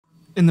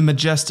In the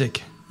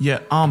majestic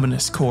yet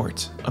ominous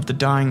court of the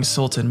dying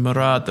Sultan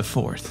Murad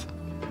IV,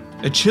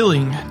 a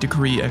chilling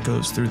decree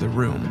echoes through the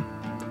room.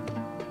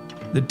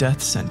 The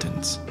death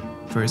sentence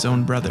for his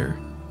own brother,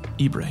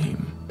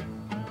 Ibrahim.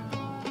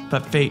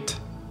 But fate,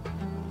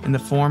 in the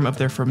form of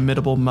their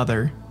formidable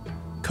mother,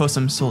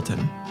 Kosem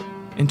Sultan,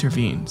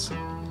 intervenes,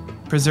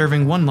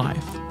 preserving one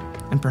life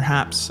and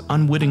perhaps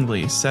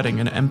unwittingly setting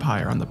an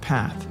empire on the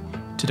path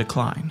to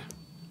decline.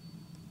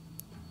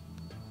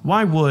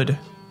 Why would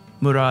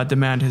Murad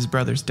demand his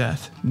brother's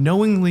death,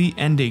 knowingly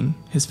ending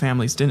his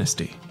family's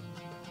dynasty?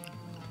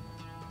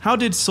 How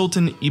did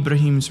Sultan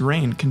Ibrahim's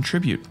reign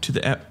contribute to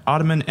the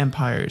Ottoman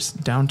Empire's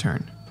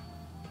downturn?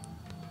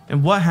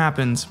 And what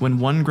happens when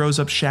one grows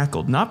up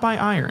shackled not by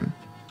iron,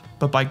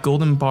 but by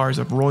golden bars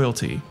of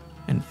royalty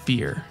and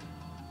fear?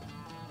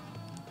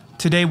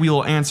 Today we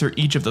will answer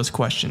each of those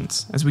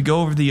questions as we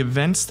go over the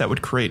events that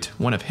would create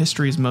one of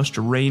history's most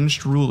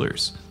deranged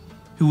rulers,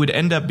 who would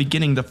end up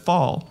beginning the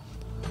fall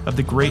of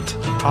the great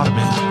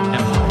Ottoman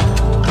Empire.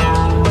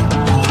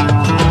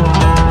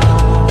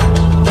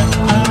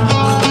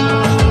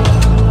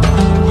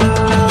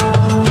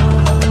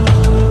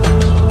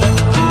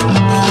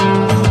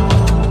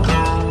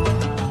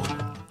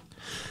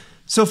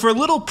 So for a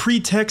little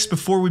pretext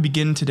before we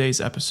begin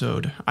today's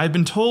episode, I've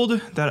been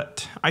told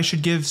that I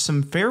should give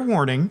some fair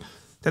warning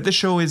that the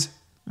show is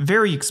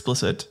very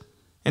explicit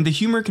and the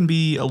humor can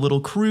be a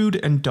little crude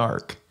and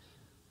dark.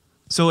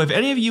 So if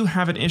any of you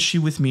have an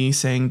issue with me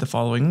saying the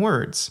following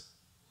words: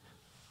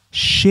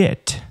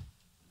 shit,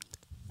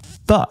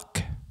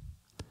 fuck,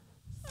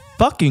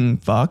 fucking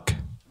fuck,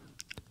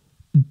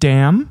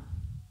 damn,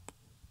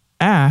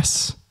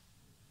 ass,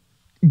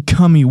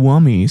 cummy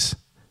wummies,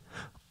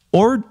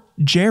 or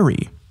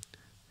Jerry,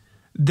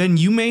 then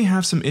you may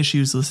have some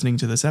issues listening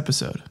to this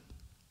episode.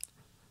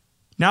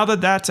 Now that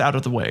that's out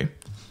of the way,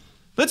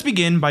 let's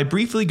begin by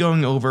briefly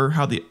going over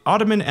how the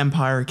Ottoman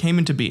Empire came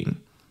into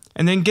being,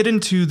 and then get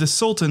into the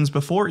sultans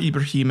before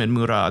Ibrahim and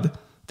Murad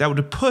that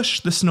would push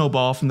the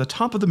snowball from the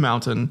top of the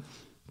mountain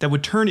that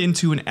would turn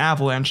into an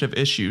avalanche of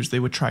issues they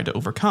would try to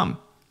overcome.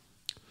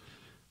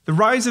 The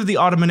rise of the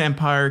Ottoman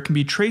Empire can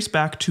be traced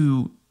back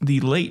to the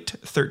late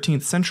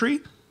 13th century,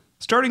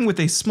 starting with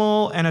a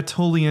small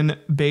Anatolian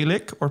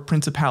beylik or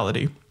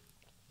principality,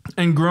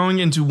 and growing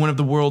into one of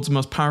the world's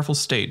most powerful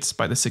states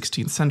by the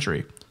 16th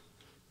century.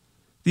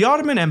 The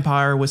Ottoman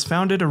Empire was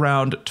founded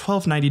around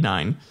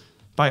 1299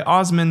 by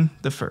Osman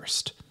I,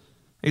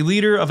 a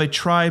leader of a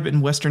tribe in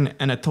western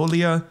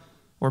Anatolia,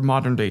 or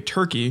modern-day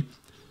Turkey.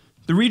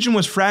 The region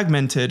was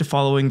fragmented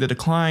following the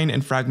decline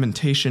and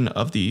fragmentation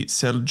of the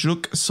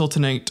Seljuk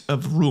Sultanate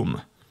of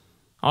Rum.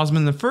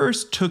 Osman I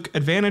took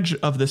advantage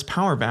of this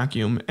power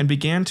vacuum and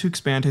began to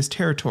expand his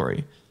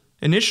territory,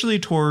 initially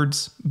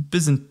towards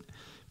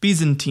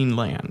Byzantine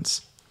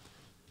lands.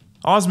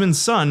 Osman's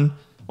son,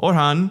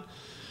 Orhan,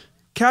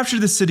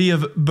 captured the city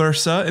of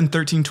Bursa in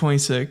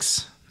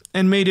 1326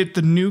 and made it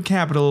the new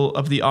capital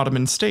of the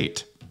Ottoman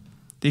state.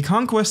 The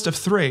conquest of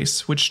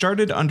Thrace, which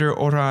started under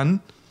Orhan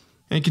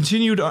and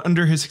continued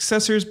under his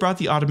successors, brought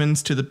the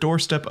Ottomans to the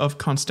doorstep of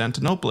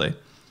Constantinople,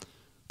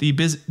 the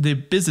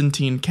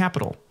Byzantine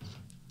capital.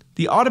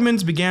 The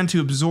Ottomans began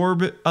to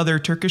absorb other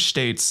Turkish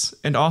states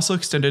and also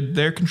extended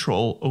their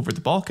control over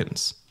the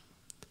Balkans.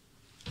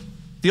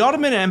 The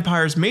Ottoman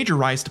Empire's major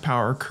rise to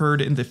power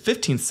occurred in the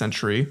 15th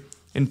century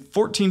in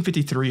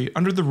 1453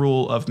 under the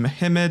rule of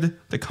Mehmed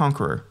the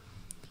Conqueror.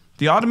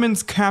 The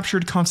Ottomans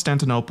captured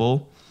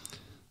Constantinople,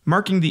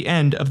 marking the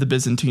end of the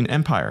Byzantine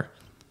Empire.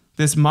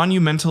 This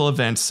monumental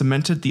event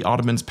cemented the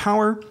Ottomans'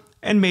 power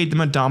and made them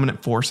a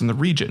dominant force in the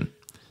region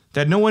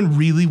that no one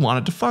really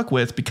wanted to fuck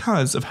with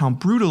because of how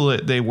brutal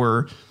they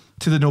were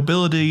to the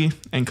nobility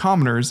and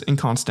commoners in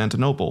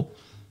Constantinople.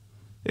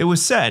 It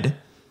was said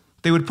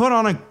they would put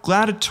on a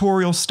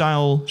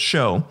gladiatorial-style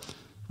show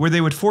where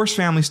they would force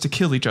families to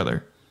kill each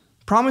other,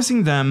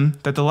 promising them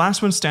that the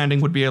last one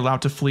standing would be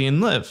allowed to flee and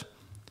live.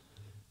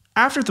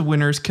 After the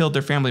winners killed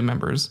their family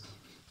members,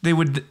 they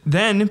would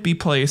then be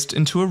placed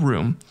into a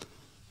room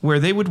where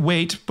they would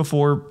wait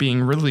before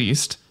being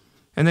released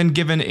and then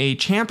given a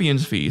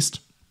champion's feast,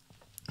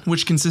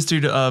 which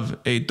consisted of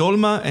a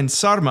dolma and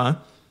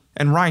sarma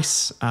and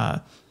rice,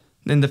 and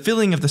the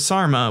filling of the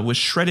sarma was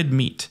shredded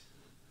meat.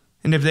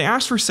 And if they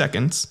asked for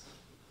seconds,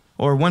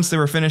 or once they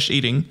were finished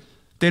eating,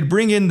 they'd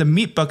bring in the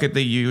meat bucket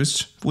they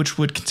used, which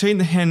would contain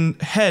the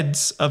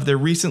heads of their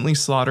recently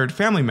slaughtered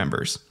family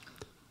members,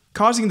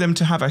 causing them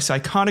to have a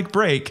psychotic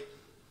break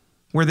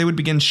where they would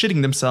begin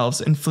shitting themselves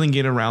and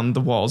flinging it around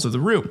the walls of the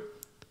room.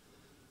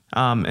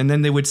 And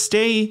then they would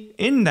stay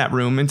in that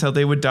room until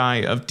they would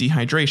die of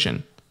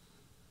dehydration.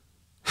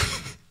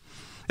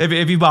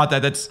 If you bought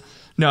that, that's...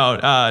 No,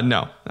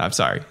 I'm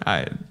sorry.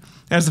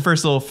 That's the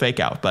first little fake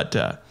out. But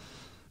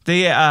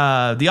the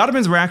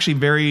Ottomans were actually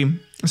very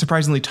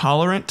surprisingly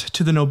tolerant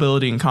to the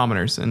nobility and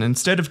commoners. And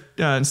instead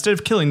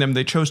of killing them,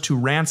 they chose to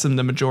ransom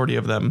the majority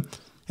of them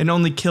and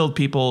only killed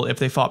people if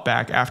they fought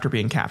back after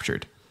being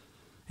captured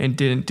and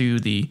didn't do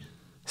the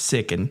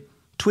sick and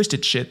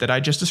twisted shit that I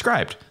just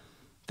described.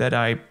 that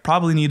I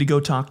probably need to go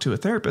talk to a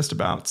therapist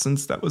about,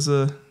 since that was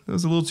a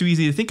little too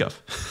easy to think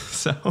of.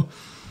 So,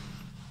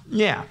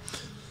 yeah.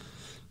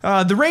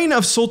 The reign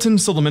of Sultan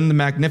Suleiman the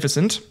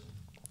Magnificent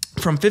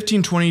from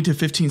 1520 to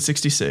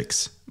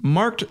 1566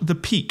 marked the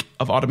peak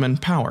of Ottoman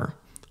power.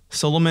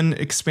 Suleiman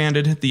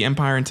expanded the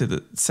empire into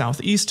the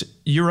southeast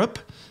Europe,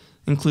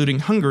 including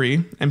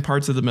Hungary and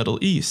parts of the Middle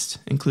East,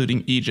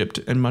 including Egypt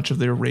and much of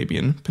the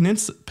Arabian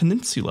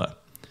Peninsula.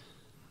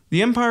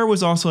 The empire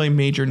was also a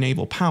major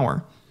naval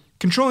power,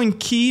 controlling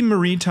key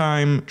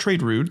maritime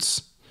trade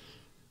routes,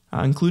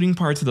 including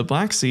parts of the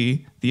Black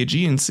Sea, the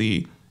Aegean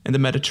Sea, and the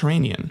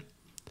Mediterranean.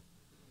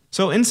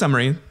 So, in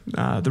summary,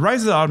 the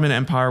rise of the Ottoman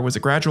Empire was a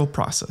gradual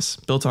process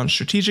built on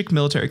strategic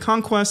military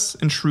conquests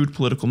and shrewd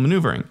political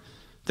maneuvering.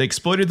 They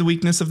exploited the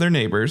weakness of their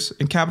neighbors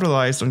and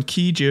capitalized on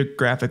key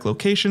geographic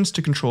locations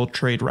to control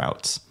trade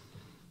routes.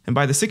 And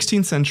by the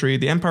 16th century,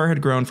 the empire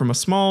had grown from a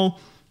small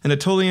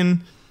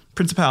Anatolian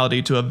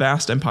principality to a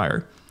vast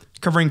empire,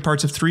 covering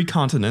parts of 3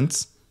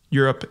 continents: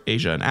 Europe,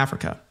 Asia, and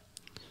Africa.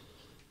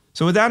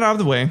 So with that out of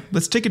the way,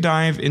 let's take a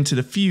dive into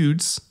the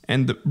feuds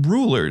and the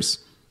rulers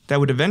that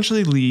would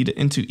eventually lead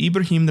into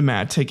Ibrahim the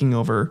Mad taking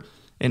over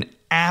and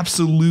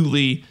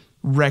absolutely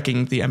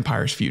wrecking the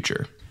empire's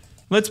future.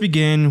 Let's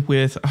begin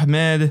with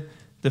Ahmed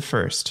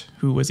I,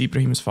 who was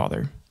Ibrahim's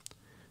father.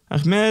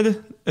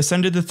 Ahmed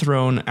ascended the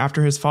throne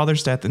after his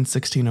father's death in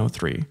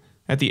 1603,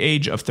 at the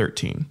age of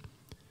 13,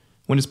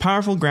 when his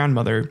powerful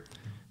grandmother,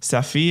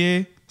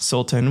 Safiye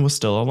Sultan, was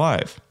still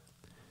alive.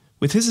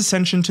 With his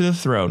ascension to the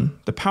throne,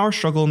 the power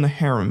struggle in the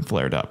harem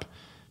flared up,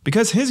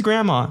 because his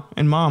grandma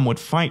and mom would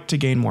fight to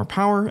gain more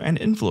power and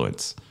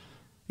influence.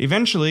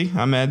 Eventually,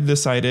 Ahmed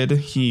decided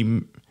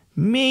he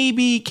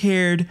maybe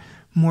cared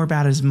more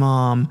about his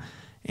mom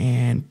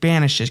and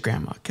banished his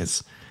grandma,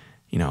 because,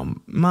 you know,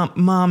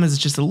 mom is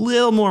just a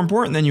little more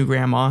important than you,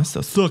 grandma,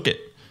 so suck it.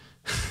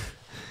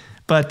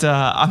 But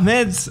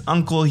Ahmed's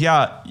uncle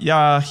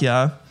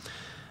Yahya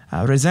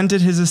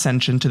resented his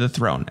ascension to the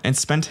throne and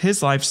spent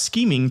his life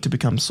scheming to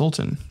become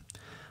sultan.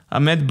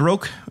 Ahmed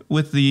broke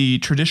with the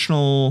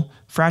traditional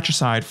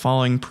fratricide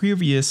following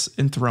previous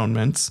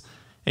enthronements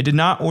and did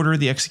not order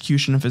the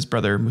execution of his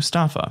brother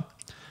Mustafa.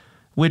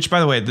 Which, by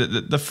the way,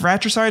 the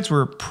fratricides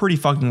were pretty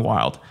fucking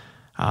wild.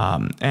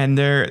 And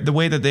the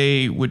way that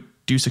they would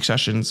do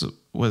successions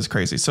was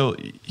crazy. So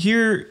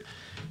here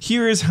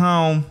is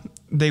how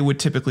they would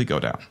typically go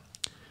down.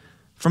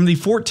 From the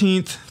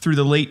 14th through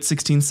the late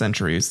 16th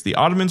centuries, the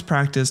Ottomans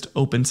practiced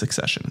open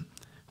succession,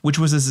 which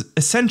was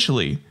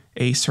essentially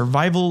a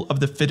survival of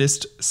the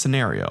fittest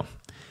scenario.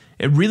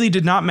 It really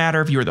did not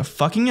matter if you were the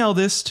fucking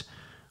eldest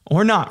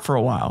or not for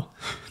a while.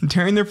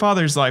 During their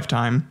father's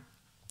lifetime,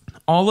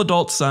 all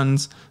adult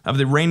sons of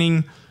the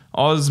reigning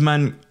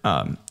Ottoman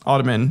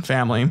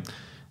family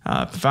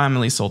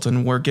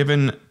sultan were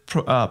given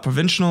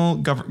provincial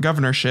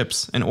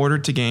governorships in order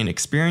to gain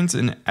experience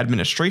in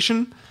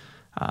administration,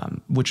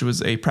 which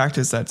was a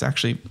practice that's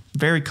actually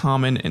very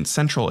common in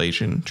Central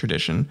Asian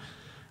tradition.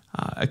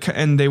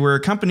 And they were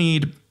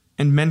accompanied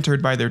and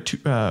mentored by their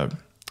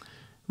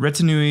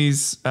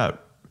retinues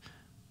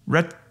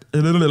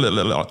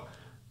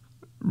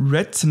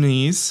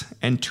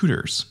and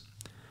tutors.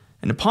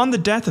 And upon the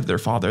death of their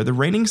father, the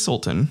reigning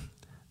sultan,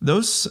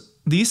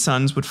 these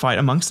sons would fight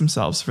amongst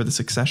themselves for the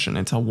succession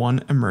until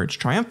one emerged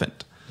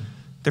triumphant.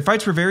 Their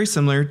fights were very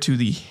similar to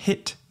the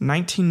hit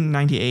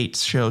 1998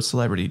 show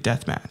Celebrity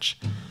Deathmatch,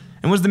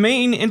 and was the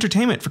main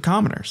entertainment for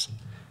commoners.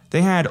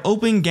 They had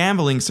open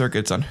gambling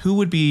circuits on who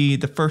would be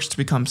the first to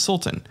become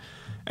sultan,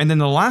 and then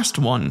the last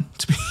one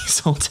to be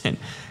sultan,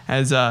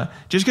 as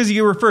just because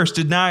you were first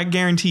did not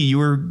guarantee you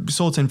were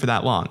sultan for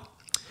that long.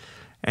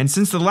 And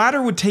since the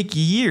latter would take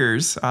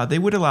years, they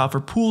would allow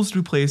for pools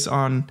to be placed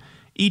on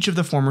each of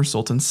the former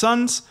sultan's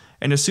sons,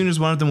 and as soon as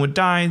one of them would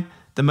die,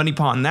 the money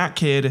pot in that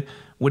kid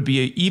would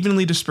be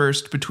evenly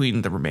dispersed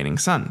between the remaining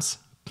sons.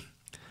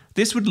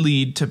 This would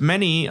lead to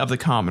many of the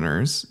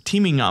commoners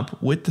teaming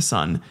up with the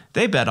son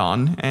they bet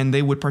on, and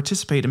they would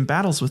participate in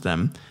battles with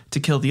them to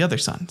kill the other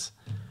sons.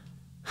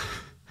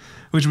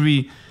 Which would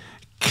be,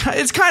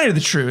 it's kind of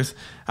the truth.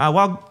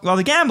 While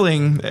the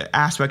gambling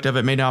aspect of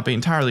it may not be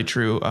entirely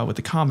true with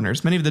the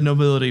commoners, many of the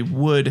nobility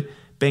would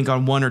bank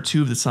on one or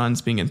two of the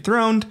sons being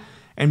enthroned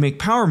and make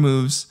power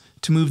moves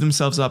to move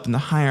themselves up in the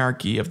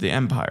hierarchy of the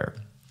empire,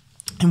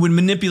 and would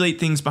manipulate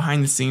things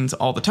behind the scenes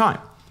all the time.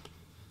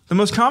 The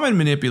most common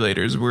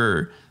manipulators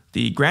were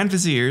the grand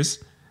viziers,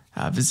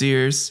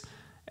 viziers,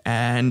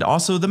 and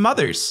also the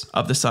mothers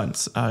of the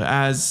sons,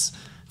 as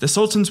the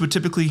sultans would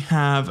typically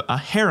have a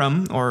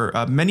harem, or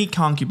many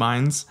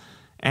concubines,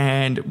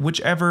 and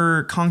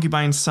whichever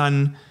concubine's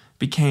son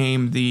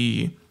became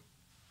the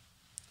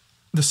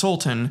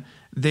sultan,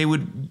 they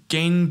would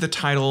gain the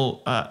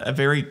title, a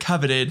very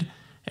coveted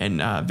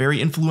and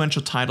very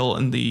influential title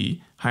in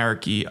the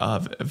hierarchy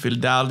of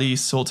Vildali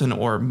Sultan,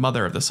 or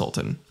Mother of the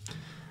Sultan,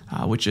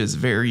 which is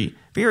very,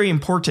 very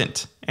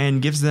important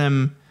and gives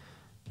them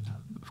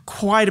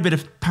quite a bit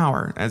of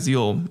power, as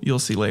you'll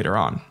see later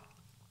on.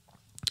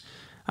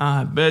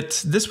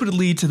 But this would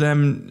lead to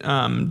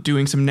them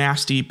doing some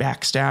nasty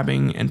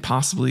backstabbing and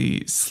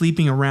possibly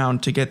sleeping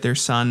around to get their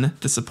son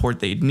the support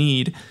they'd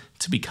need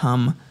to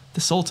become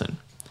the Sultan.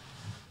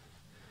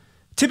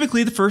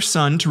 Typically, the first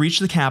son to reach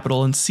the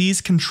capital and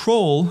seize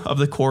control of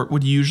the court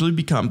would usually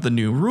become the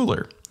new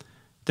ruler.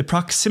 The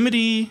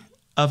proximity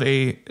of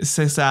a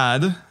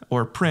Sesad,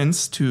 or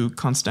prince, to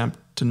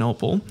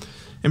Constantinople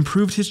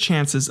improved his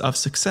chances of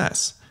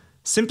success,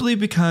 simply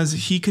because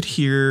he could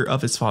hear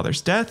of his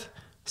father's death,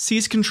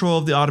 seize control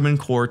of the Ottoman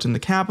court in the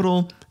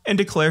capital, and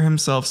declare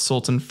himself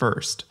Sultan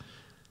first.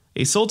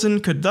 A sultan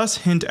could thus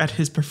hint at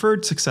his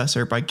preferred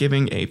successor by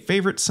giving a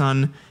favorite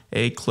son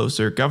a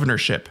closer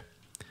governorship.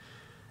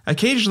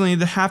 Occasionally,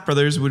 the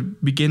half-brothers would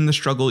begin the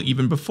struggle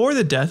even before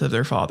the death of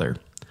their father.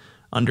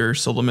 Under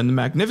Suleiman the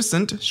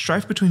Magnificent,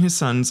 strife between his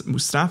sons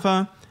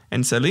Mustafa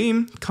and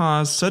Selim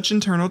caused such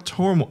internal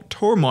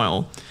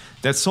turmoil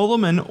that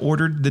Suleiman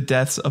ordered the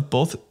deaths of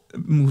both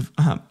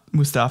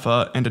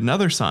Mustafa and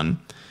another son,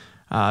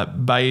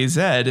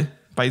 Bayezid,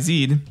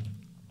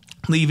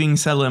 leaving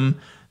Selim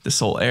the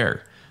sole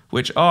heir.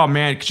 Which, oh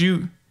man, could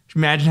you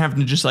imagine having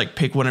to just like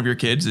pick one of your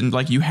kids and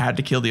like you had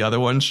to kill the other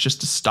ones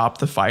just to stop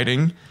the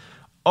fighting?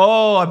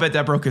 Oh, I bet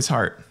that broke his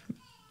heart.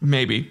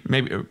 Maybe, I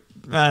don't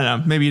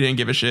know. Maybe he didn't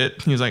give a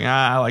shit. He was like,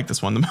 I like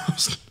this one the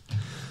most.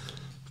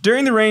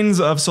 During the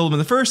reigns of Suleiman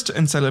I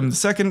and Selim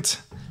II,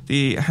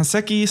 the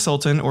Haseki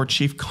Sultan, or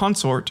chief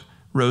consort,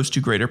 rose to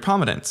greater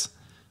prominence,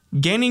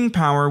 gaining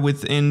power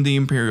within the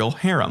imperial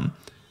harem.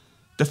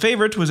 The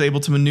favorite was able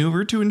to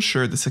maneuver to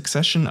ensure the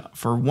succession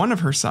for one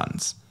of her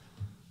sons.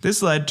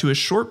 This led to a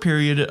short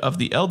period of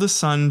the eldest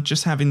son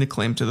just having the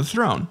claim to the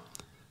throne.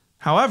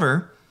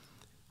 However,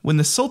 when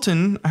the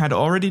Sultan had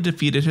already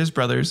defeated his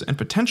brothers and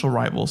potential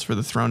rivals for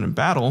the throne in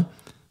battle,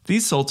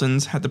 these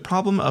sultans had the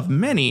problem of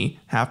many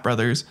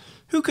half-brothers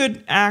who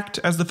could act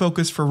as the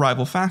focus for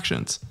rival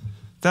factions.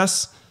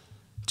 Thus,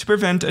 to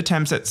prevent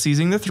attempts at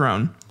seizing the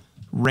throne,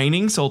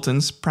 reigning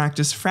sultans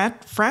practiced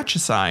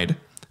fratricide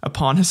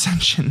upon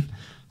ascension,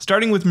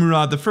 starting with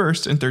Murad I in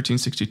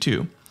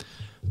 1362.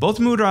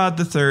 Both Murad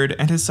III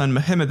and his son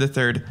Mehmed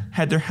III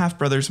had their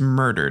half-brothers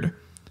murdered.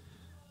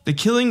 The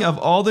killing of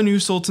all the new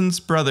sultan's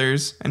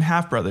brothers and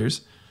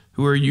half-brothers,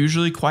 who were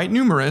usually quite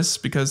numerous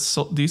because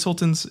these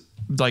sultans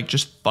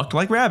just fucked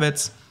like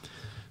rabbits,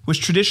 was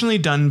traditionally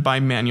done by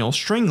manual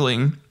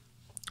strangling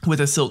with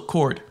a silk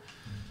cord.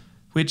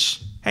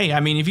 Which, hey,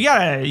 I mean, if you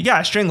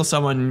gotta strangle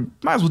someone,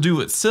 might as well do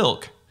it with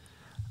silk.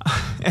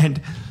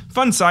 And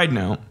fun side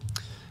note,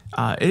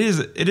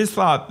 it is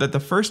thought that the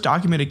first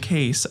documented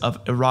case of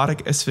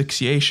erotic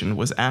asphyxiation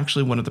was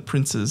actually one of the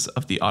princes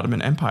of the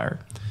Ottoman Empire,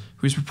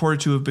 who is reported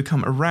to have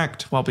become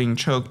erect while being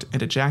choked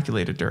and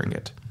ejaculated during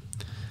it.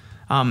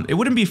 It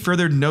wouldn't be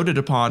further noted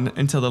upon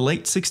until the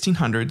late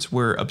 1600s,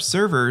 where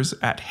observers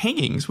at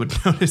hangings would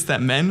notice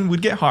that men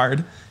would get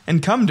hard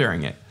and come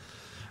during it.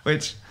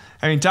 Which,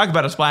 I mean, talk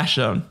about a splash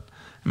zone.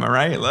 Am I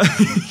right?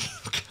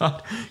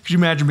 God, could you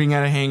imagine being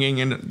at a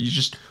hanging and you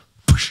just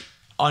push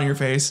on your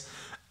face?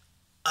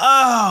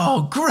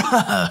 Oh,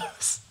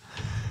 gross.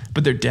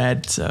 But they're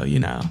dead, so, you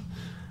know.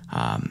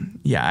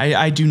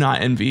 I do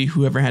not envy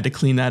whoever had to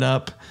clean that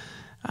up.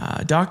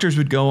 Doctors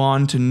would go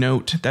on to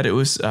note that it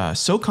was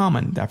so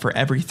common that for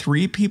every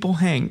 3 people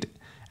hanged,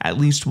 at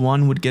least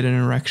one would get an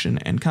erection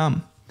and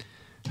come.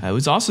 It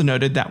was also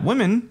noted that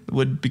women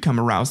would become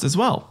aroused as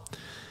well.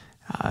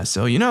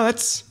 So, you know,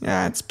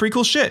 that's pretty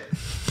cool shit.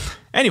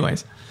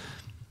 Anyways,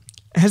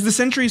 as the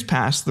centuries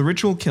passed, the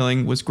ritual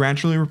killing was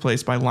gradually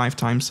replaced by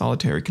lifetime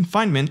solitary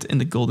confinement in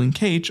the golden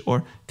cage,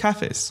 or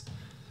kafes,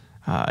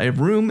 a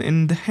room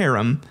in the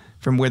harem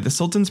from where the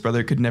sultan's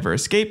brother could never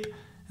escape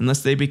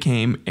unless they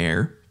became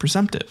heir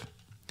presumptive.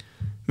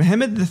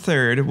 Mehmed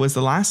III was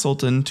the last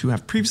sultan to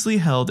have previously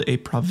held a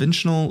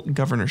provincial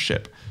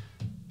governorship.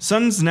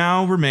 Sons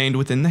now remained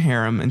within the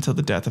harem until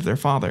the death of their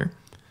father.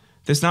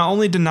 This not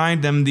only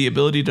denied them the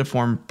ability to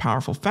form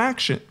powerful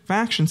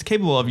factions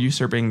capable of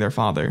usurping their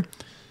father,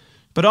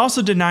 but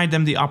also denied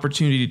them the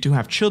opportunity to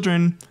have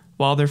children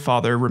while their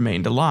father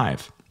remained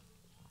alive.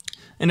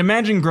 And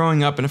imagine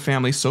growing up in a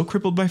family so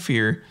crippled by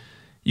fear,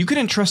 you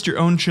couldn't trust your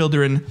own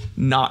children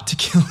not to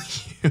kill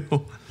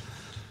you.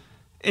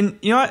 And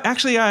you know what?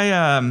 Actually,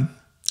 I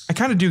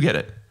kind of do get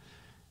it.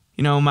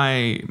 You know,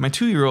 my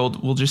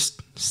 2-year-old will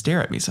just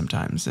stare at me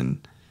sometimes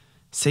and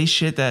say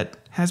shit that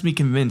has me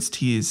convinced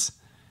he's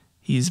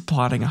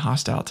plotting a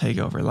hostile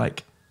takeover.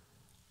 Like,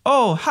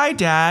 "Oh, hi,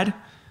 Dad,"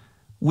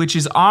 which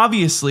is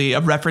obviously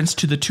a reference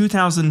to the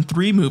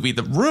 2003 movie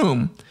The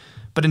Room.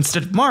 But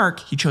instead of Mark,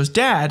 he chose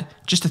Dad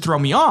just to throw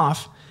me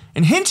off,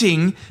 and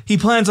hinting he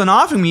plans on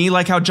offing me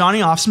like how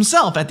Johnny offs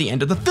himself at the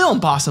end of the film,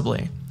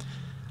 possibly.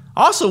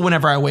 Also,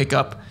 whenever I wake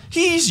up,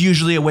 he's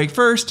usually awake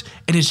first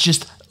and is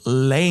just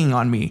laying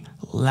on me,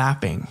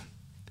 lapping,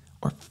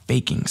 or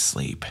faking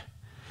sleep.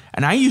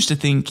 And I used to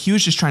think he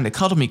was just trying to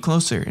cuddle me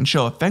closer and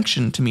show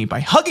affection to me by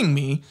hugging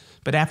me,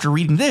 but after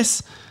reading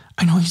this,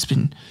 I know he's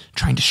been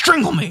trying to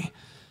strangle me.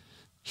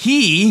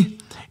 He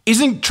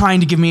isn't trying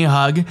to give me a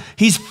hug.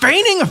 He's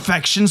feigning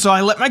affection, so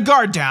I let my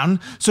guard down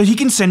so he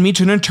can send me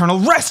to an eternal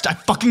rest. I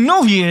fucking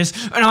know he is,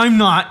 and I'm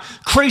not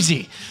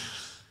crazy.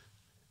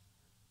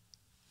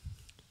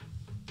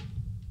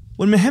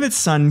 When Mehmed's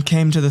son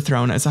came to the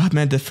throne as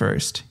Ahmed I,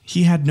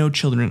 he had no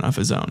children of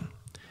his own.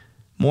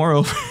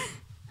 Moreover,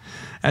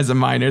 as a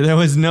minor, there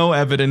was no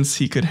evidence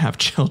he could have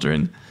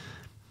children.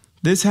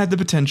 This had the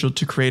potential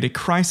to create a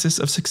crisis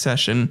of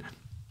succession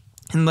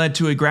and led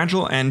to a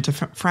gradual end to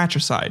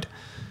fratricide,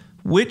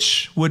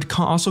 which would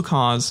also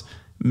cause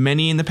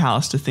many in the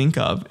palace to think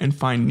of and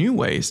find new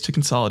ways to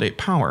consolidate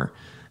power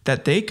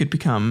that could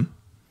become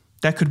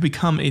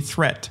a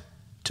threat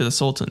to the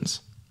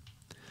sultans.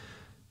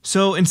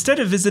 So instead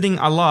of visiting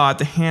Allah at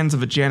the hands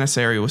of a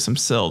janissary with some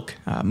silk,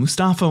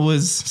 Mustafa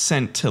was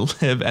sent to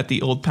live at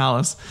the old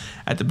palace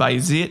at the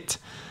Bayezid,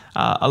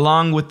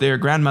 along with their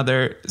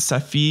grandmother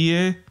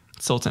Safiye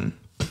Sultan.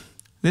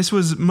 This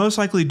was most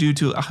likely due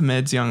to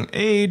Ahmed's young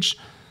age.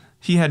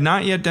 He had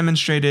not yet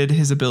demonstrated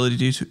his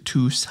ability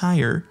to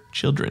sire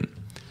children.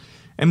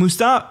 And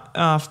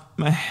Mustafa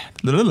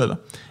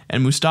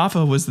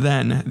was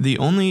then the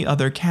only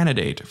other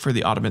candidate for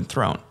the Ottoman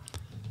throne.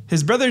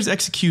 His brother's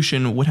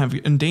execution would have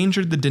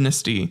endangered the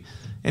dynasty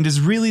and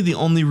is really the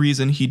only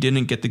reason he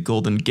didn't get the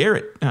golden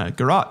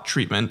garrote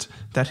treatment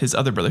that his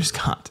other brothers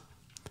got.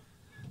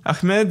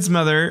 Ahmed's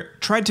mother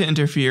tried to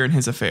interfere in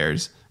his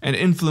affairs and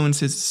influence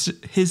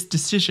his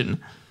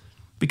decision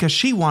because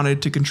she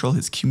wanted to control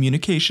his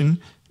communication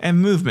and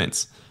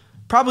movements,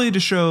 probably to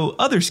show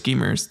other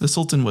schemers the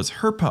Sultan was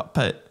her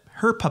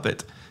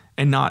puppet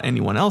and not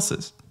anyone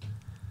else's.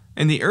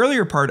 In the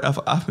earlier part of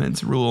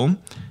Ahmed's rule,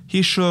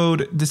 he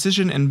showed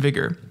decision and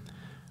vigor,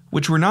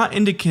 which were not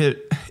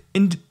indicative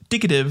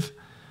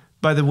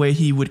by the way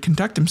he would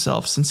conduct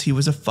himself since he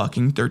was a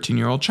fucking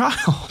 13-year-old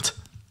child.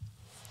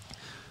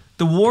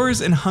 The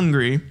wars in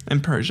Hungary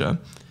and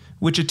Persia,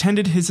 which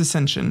attended his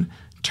ascension,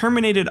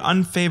 terminated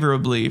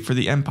unfavorably for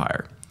the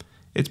empire.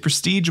 Its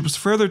prestige was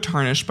further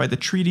tarnished by the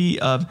Treaty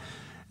of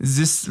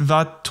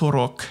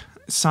Zsvatorok,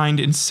 signed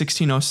in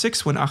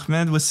 1606 when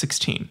Ahmed was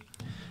 16,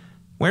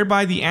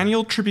 whereby the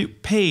annual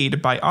tribute paid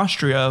by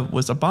Austria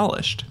was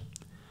abolished.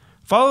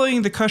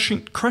 Following the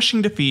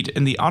crushing defeat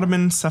in the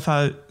Ottoman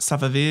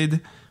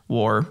Safavid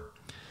War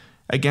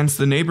against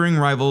the neighboring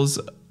rivals,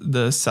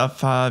 the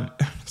Safavid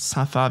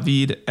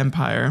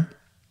Empire,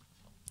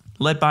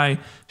 led by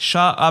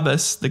Shah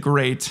Abbas the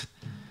Great,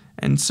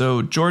 and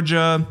so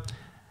Georgia,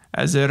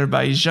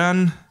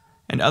 Azerbaijan,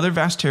 and other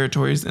vast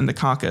territories in the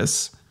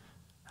Caucasus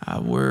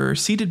were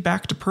ceded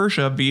back to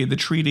Persia via the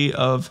Treaty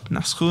of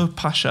Nasrullah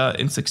Pasha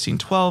in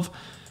 1612,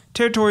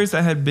 territories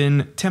that had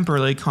been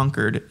temporarily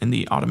conquered in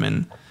the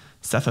Ottoman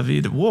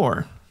Safavid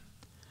War.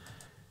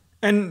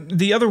 And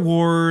the other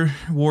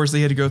wars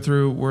they had to go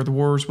through were the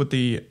wars with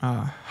the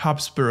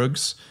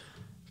Habsburgs.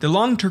 The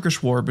long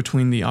Turkish war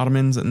between the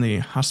Ottomans and the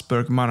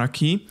Habsburg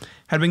monarchy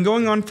had been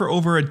going on for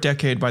over a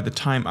decade by the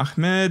time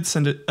Ahmed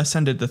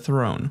ascended the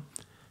throne.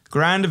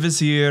 Grand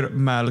Vizier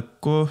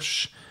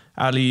Malkosh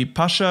Ali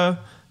Pasha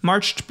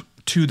marched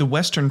to the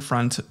Western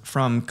Front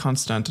from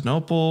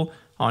Constantinople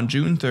on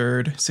June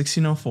 3rd,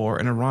 1604,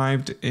 and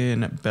arrived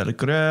in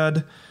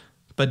Belgrade,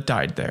 but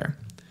died there.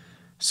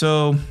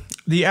 So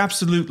the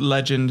absolute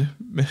legend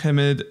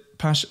Mehmed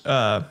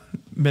Pasha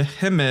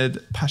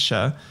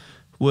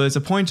was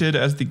appointed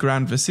as the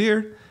Grand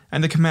Vizier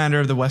and the commander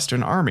of the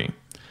Western Army.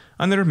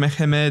 Under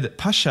Mehmed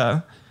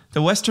Pasha,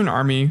 the Western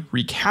Army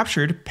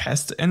recaptured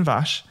Pest and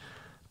Vash,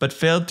 but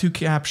failed to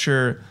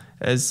capture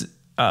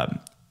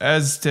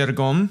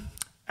Esztergom,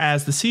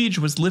 as the siege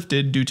was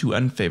lifted due to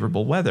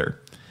unfavorable weather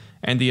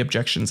and the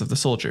objections of the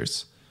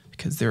soldiers,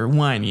 because they're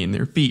whiny and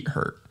their feet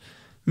hurt.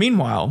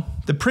 Meanwhile,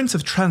 the Prince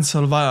of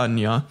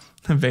Transylvania,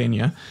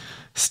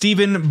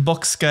 Stephen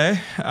Bocskai,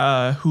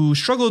 who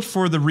struggled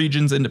for the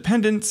region's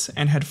independence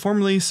and had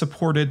formerly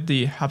supported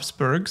the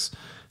Habsburgs,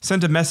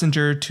 sent a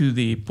messenger to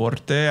the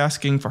Porte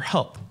asking for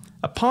help.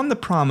 Upon the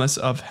promise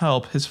of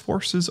help, his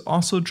forces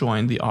also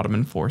joined the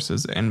Ottoman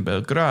forces in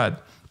Belgrade.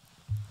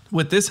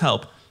 With this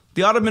help,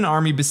 the Ottoman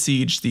army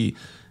besieged the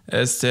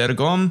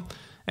Esztergom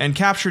and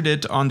captured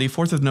it on the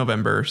 4th of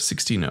November,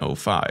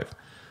 1605.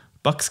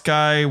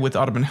 Bocskai, with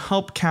Ottoman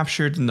help,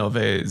 captured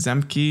Nove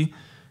Zemki,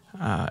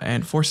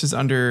 and forces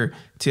under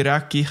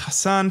Tiraki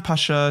Hassan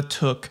Pasha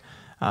took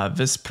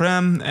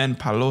Visprem and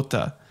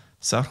Palota.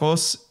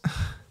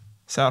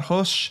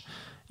 Sarhosh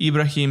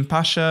Ibrahim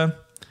Pasha,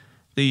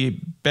 the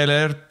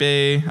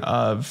Belerbe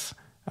of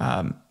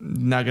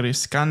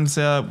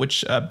Nagriskanza,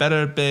 which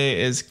Belerbe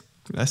is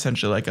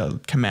essentially like a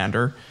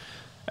commander,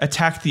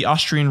 attacked the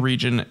Austrian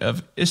region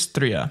of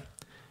Istria.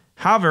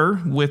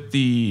 However, with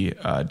the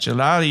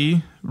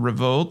Jalali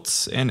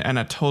revolts in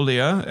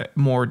Anatolia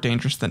more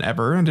dangerous than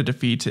ever and a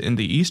defeat in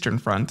the Eastern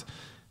Front,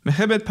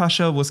 Mehmed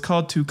Pasha was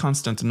called to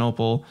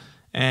Constantinople,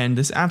 and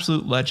this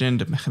absolute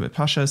legend, Mehmed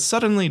Pasha,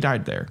 suddenly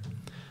died there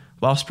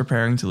whilst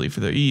preparing to leave for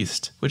the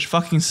East, which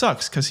fucking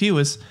sucks because he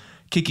was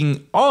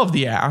kicking all of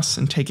the ass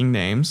and taking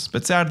names,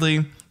 but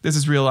sadly, this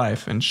is real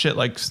life and shit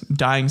like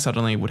dying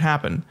suddenly would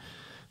happen.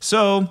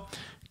 So,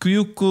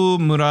 Kuyuku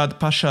Murad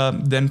Pasha,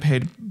 then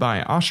paid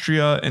by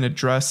Austria, and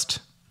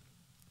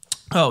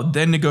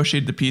then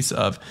negotiated the Peace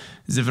of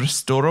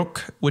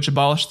Zwierzytorok, which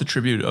abolished the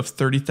tribute of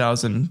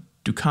 30,000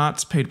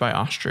 ducats paid by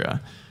Austria,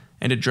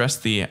 and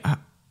addressed the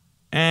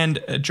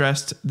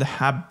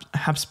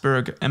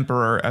Habsburg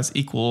emperor as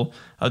equal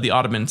of the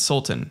Ottoman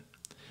Sultan.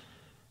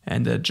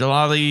 And the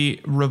Jalali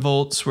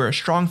revolts were a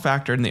strong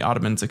factor in the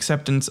Ottomans'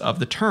 acceptance of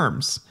the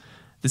terms.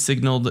 This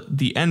signaled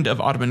the end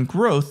of Ottoman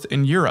growth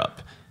in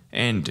Europe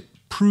and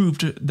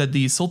proved that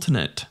the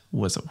Sultanate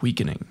was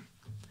weakening.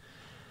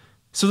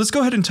 So let's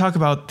go ahead and talk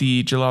about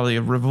the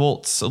Jalali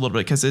revolts a little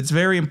bit, because it's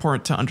very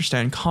important to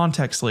understand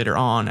context later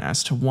on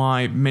as to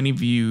why many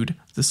viewed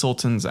the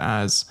sultans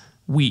as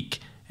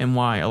weak and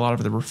why a lot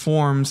of the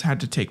reforms had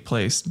to take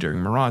place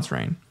during Murad's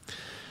reign.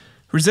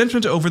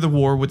 Resentment over the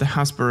war with the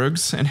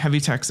Habsburgs and heavy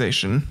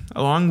taxation,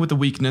 along with the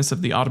weakness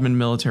of the Ottoman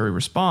military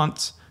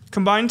response,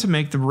 combined to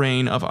make the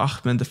reign of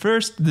Ahmed I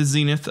the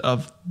zenith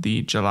of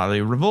the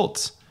Jalali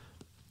revolts.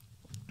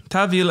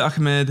 Tawil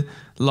Ahmed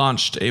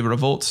launched a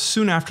revolt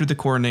soon after the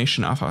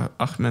coronation of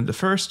Ahmed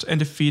I and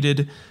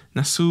defeated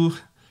Nasuh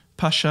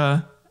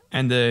Pasha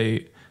and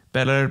the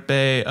Beler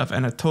Bey of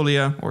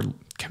Anatolia, or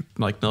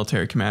like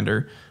military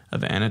commander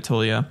of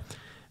Anatolia,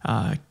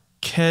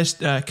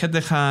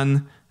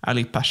 Kedekhan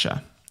Ali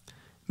Pasha.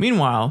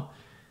 Meanwhile,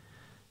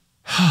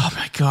 oh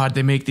my god,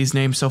 they make these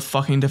names so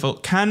fucking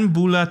difficult.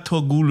 Kanbula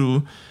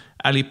Togulu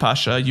Ali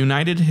Pasha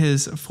united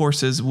his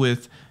forces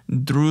with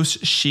Druz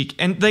Sheikh,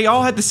 and they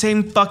all had the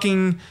same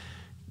fucking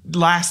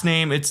last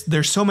name.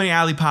 There's so many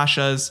Ali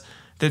Pashas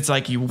that's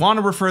like you want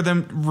to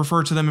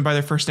refer to them by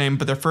their first name,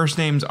 but their first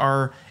names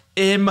are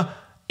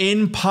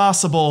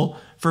impossible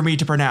for me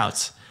to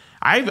pronounce.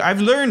 I've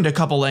learned a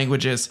couple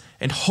languages,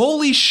 and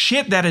holy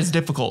shit, that is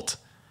difficult.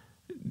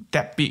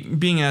 That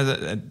being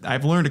as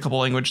I've learned a couple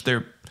languages,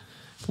 they're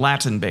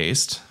Latin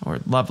based or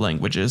love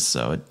languages,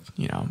 so it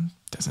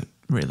doesn't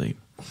really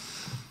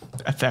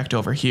affect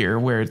over here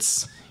where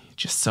it's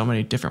just so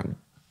many different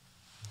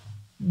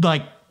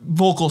like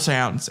vocal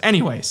sounds.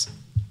 Anyways,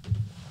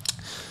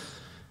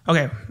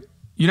 okay,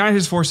 united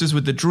his forces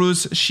with the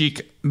Druz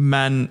Sheikh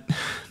Manuglu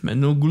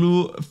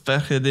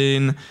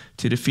Fahreddin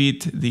to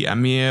defeat the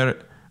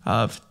Amir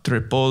of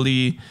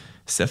Tripoli,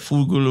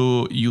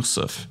 Sefugulu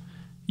Yusuf.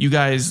 You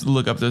guys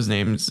look up those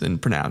names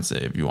and pronounce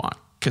it if you want,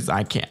 because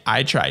I can't.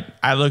 I tried.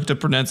 I looked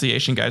up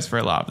pronunciation guides for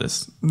a lot of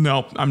this.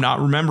 Nope, I'm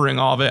not remembering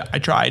all of it. I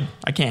tried.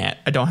 I can't.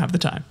 I don't have the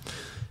time.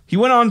 He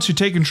went on to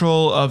take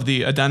control of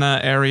the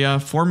Adana area,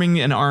 forming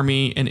an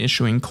army and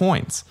issuing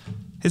coins.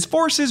 His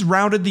forces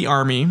routed the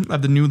army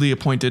of the newly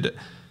appointed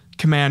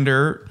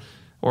commander,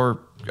 or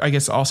I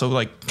guess also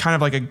kind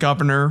of like a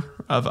governor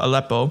of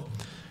Aleppo,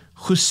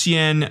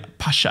 Hussein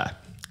Pasha.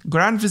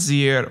 Grand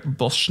Vizier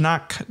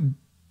Bolshnak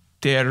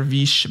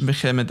Dervish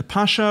Mehmed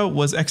Pasha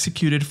was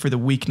executed for the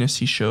weakness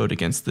he showed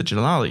against the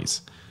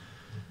Jalalis.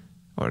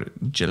 Or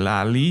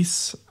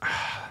Jalalis?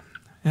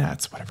 Yeah,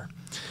 it's whatever.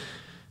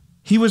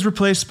 He was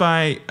replaced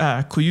by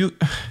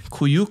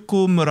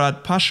Kuyuku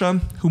Murad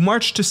Pasha, who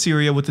marched to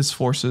Syria with his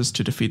forces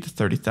to defeat the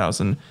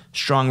 30,000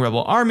 strong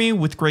rebel army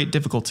with great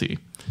difficulty.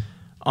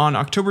 On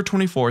October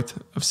 24th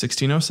of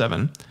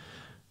 1607,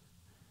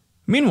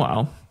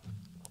 meanwhile,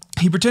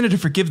 he pretended to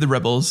forgive the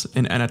rebels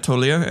in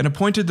Anatolia and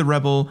appointed the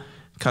rebel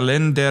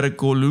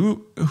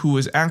Kalendergolu, who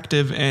was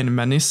active in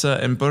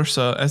Manisa and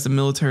Bursa, as the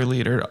military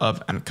leader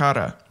of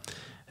Ankara.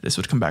 This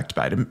would come back to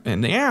bite him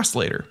in the ass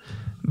later.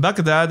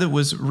 Baghdad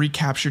was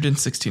recaptured in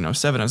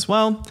 1607 as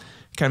well.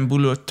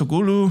 Kanbulu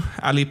Togulu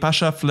Ali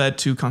Pasha fled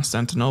to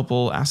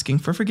Constantinople, asking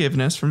for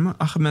forgiveness from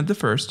Ahmed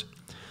I,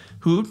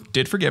 who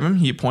did forgive him.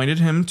 He appointed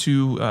him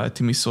to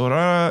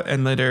Timisoara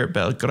and later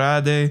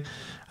Belgrade,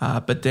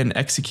 but then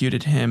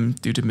executed him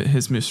due to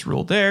his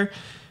misrule there.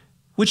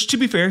 Which, to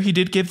be fair, he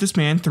did give this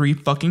man 3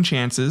 fucking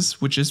chances,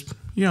 which is,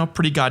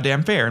 pretty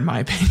goddamn fair in my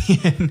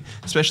opinion,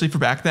 especially for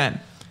back then.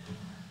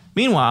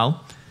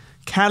 Meanwhile,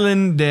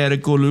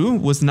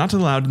 Kalendergolu was not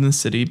allowed in the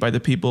city by the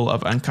people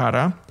of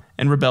Ankara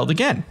and rebelled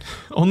again,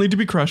 only to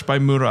be crushed by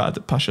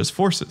Murad Pasha's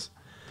forces.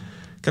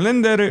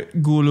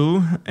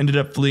 Kalendergolu ended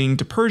up fleeing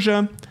to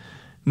Persia.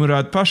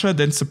 Murad Pasha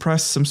then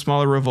suppressed some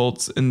smaller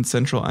revolts in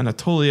central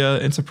Anatolia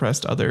and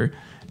suppressed other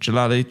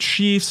Jalali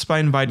chiefs by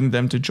inviting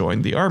them to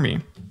join the army.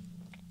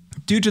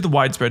 Due to the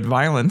widespread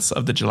violence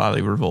of the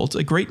Jalali revolt,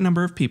 a great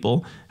number of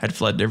people had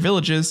fled their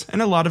villages,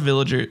 and a lot of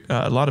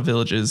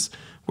villages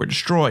were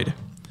destroyed.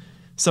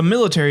 Some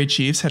military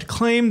chiefs had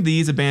claimed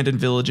these abandoned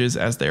villages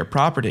as their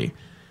property.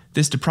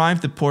 This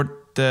deprived the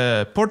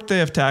Porte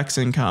of tax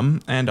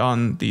income, and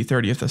on the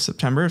 30th of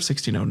September of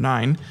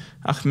 1609,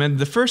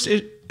 Ahmed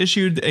I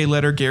issued a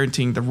letter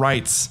guaranteeing the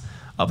rights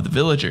of the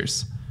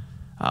villagers,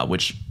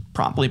 which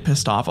promptly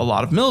pissed off a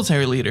lot of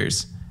military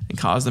leaders and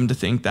caused them to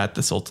think that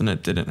the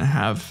Sultanate didn't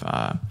have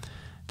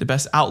the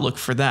best outlook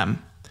for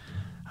them.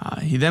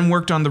 He then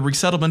worked on the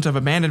resettlement of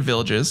abandoned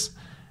villages,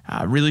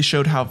 really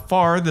showed how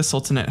far the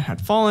Sultanate had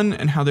fallen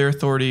and how their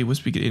authority was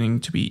beginning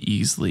to be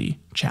easily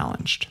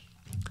challenged.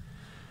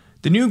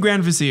 The new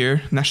Grand Vizier,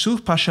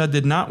 Nasuh Pasha,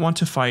 did not want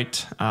to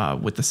fight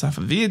with the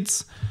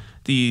Safavids.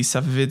 The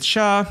Safavid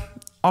Shah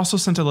also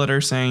sent a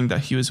letter saying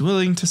that he was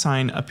willing to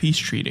sign a peace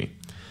treaty,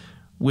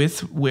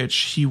 with which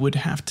he would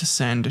have to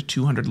send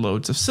 200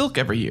 loads of silk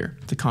every year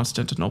to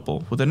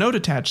Constantinople, with a note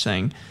attached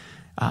saying,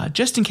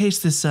 just in case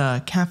this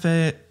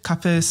kafis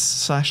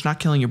 / not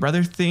killing your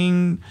brother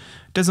thing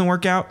doesn't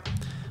work out,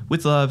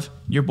 with love,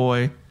 your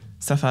boy,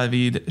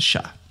 Safavid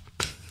Shah.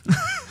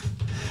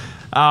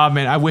 Oh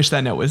man, I wish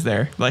that note was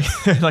there. Like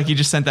he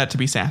just sent that to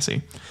be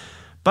sassy.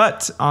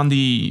 But on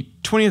the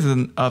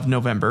 20th of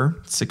November,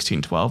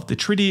 1612, the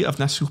Treaty of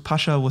Nasuh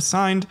Pasha was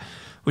signed,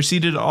 which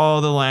ceded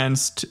all the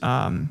lands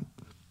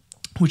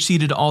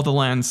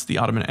the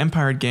Ottoman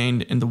Empire had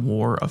gained in the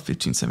War of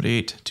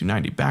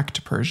 1578-90 back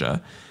to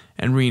Persia,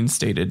 and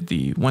reinstated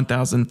the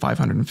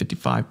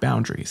 1,555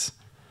 boundaries.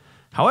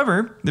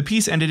 However, the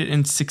peace ended in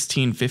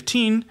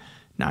 1615,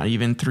 not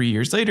even 3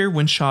 years later,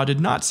 when Shah did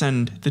not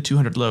send the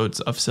 200 loads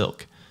of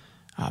silk,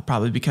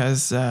 probably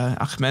because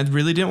Ahmed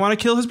really didn't want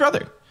to kill his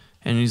brother.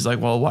 And he's like,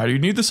 well, why do you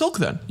need the silk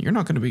then? You're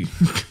not going to be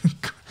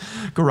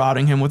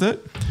garroting him with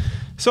it.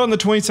 So on the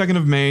 22nd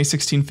of May,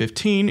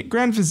 1615,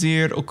 Grand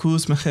Vizier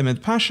Okuz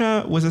Mehmed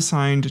Pasha was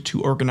assigned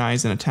to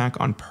organize an attack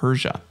on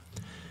Persia.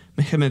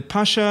 Mehmed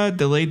Pasha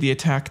delayed the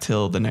attack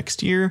till the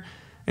next year,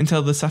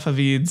 until the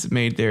Safavids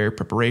made their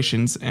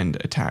preparations and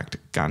attacked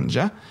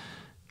Ganja.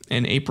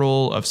 In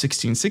April of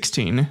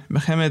 1616,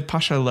 Mehmed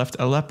Pasha left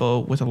Aleppo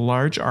with a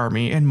large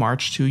army and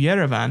marched to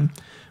Yerevan,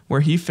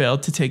 where he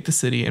failed to take the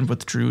city and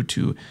withdrew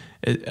to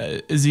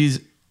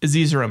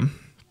Erzurum.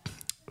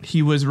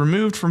 He was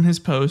removed from his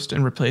post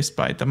and replaced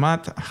by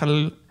Damat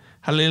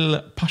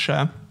Halil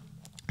Pasha.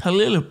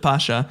 Halil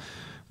Pasha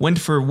went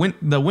for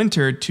the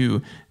winter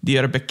to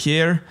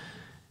Diyarbakir,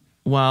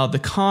 while the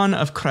Khan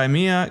of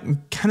Crimea,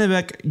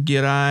 Kanabek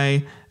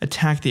Giray,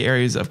 attacked the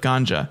areas of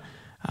Ganja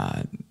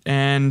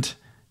and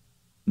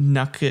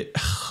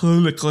Nakhchivan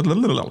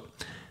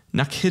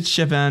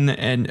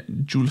and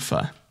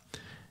Julfa.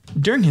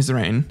 During his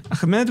reign,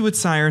 Ahmed would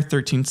sire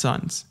 13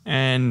 sons,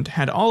 and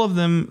had all of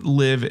them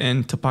live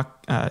in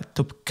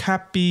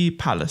Topkapi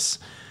Palace,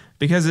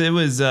 because it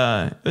was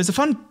a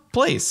fun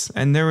place,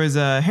 and there was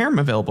a harem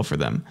available for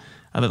them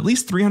of at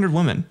least 300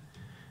 women,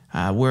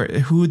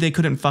 who they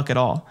couldn't fuck at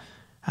all.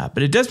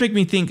 But it does make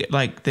me think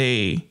like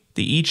they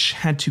each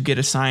had to get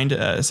assigned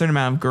a certain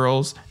amount of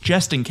girls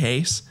just in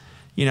case,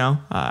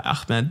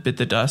 Ahmed bit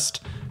the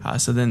dust,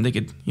 so then they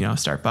could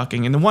start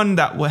fucking. And the one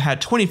that had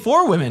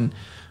 24 women.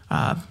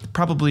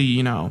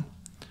 Probably,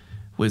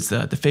 was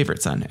the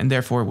favorite son, and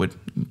therefore would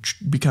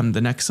become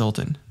the next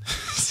sultan.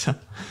 So,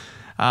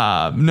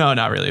 no,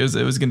 not really. It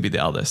was going to be the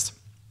eldest.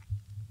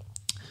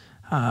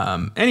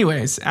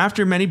 Anyways,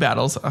 after many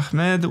battles,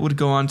 Ahmed would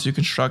go on to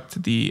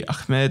construct the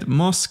Ahmed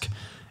Mosque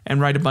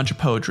and write a bunch of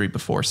poetry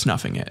before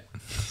snuffing it.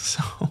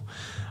 So,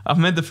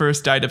 Ahmed I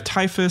died of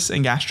typhus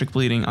and gastric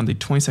bleeding on the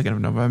 22nd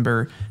of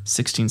November,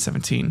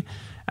 1617,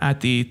 at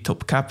the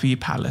Topkapi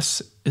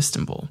Palace,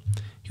 Istanbul.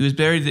 He was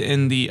buried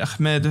in the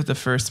Ahmed I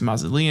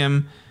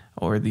mausoleum,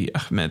 or the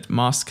Ahmed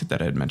Mosque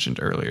that I had mentioned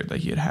earlier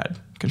that he had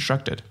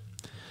constructed.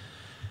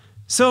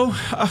 So,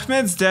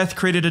 Ahmed's death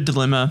created a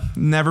dilemma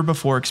never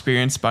before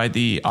experienced by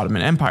the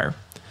Ottoman Empire.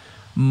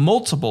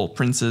 Multiple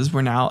princes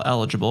were now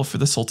eligible for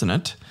the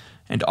Sultanate,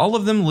 and all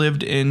of them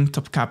lived in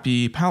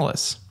Topkapi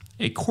Palace,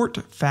 a court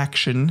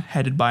faction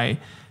headed by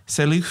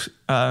Selhul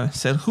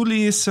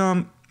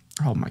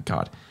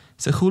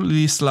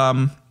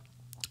Islam,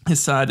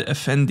 Hisad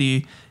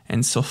Effendi,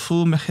 and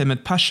Sofu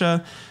Mehmed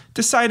Pasha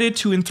decided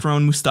to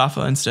enthrone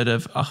Mustafa instead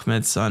of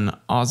Ahmed's son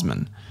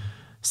Osman.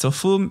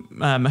 Sofu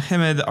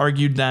Mehmed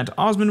argued that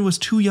Osman was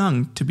too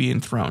young to be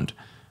enthroned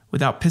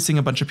without pissing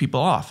a bunch of people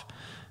off.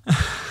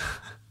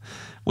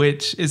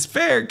 Which is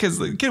fair because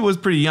the kid was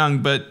pretty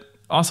young, but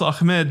also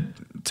Ahmed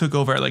took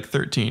over at like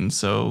 13,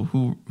 so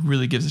who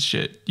really gives a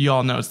shit? You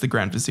all know it's the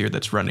Grand Vizier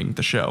that's running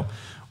the show,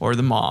 or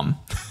the mom.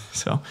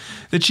 So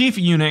the chief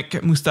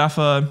eunuch,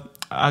 Mustafa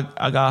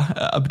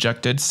Aga,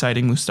 objected,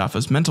 citing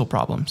Mustafa's mental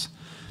problems.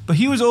 But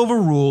he was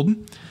overruled,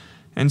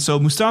 and so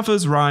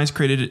Mustafa's rise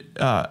created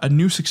a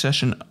new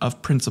succession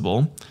of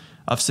principle,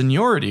 of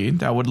seniority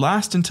that would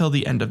last until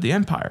the end of the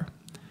empire.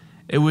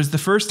 It was the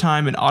first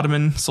time an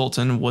Ottoman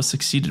sultan was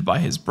succeeded by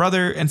his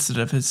brother instead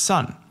of his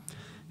son.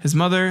 His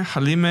mother,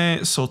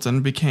 Halime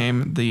Sultan,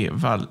 became the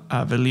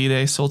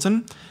Valide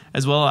Sultan,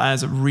 as well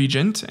as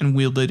regent, and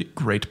wielded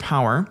great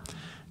power.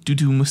 Due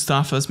to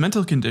Mustafa's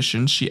mental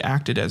condition, she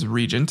acted as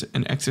regent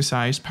and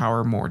exercised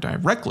power more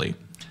directly.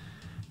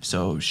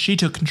 So she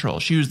took control.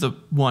 She was the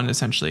one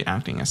essentially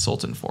acting as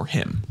sultan for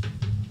him.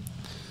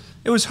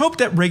 It was hoped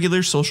that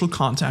regular social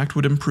contact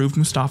would improve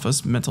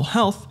Mustafa's mental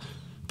health,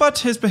 but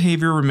his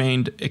behavior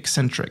remained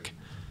eccentric.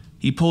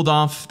 He pulled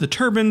off the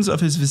turbans of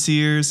his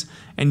viziers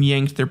and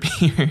yanked their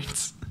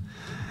beards.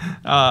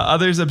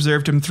 Others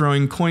observed him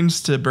throwing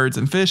coins to birds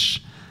and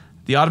fish.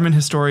 The Ottoman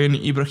historian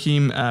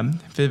Ibrahim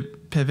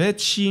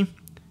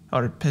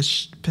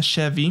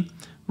Peshevi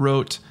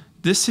wrote,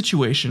 "This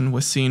situation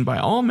was seen by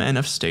all men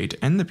of state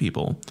and the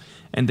people,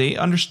 and they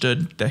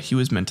understood that he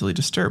was mentally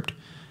disturbed.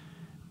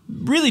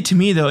 Really, to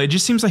me, though, it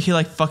just seems like he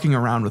liked fucking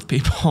around with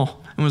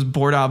people and was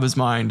bored out of his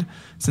mind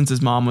since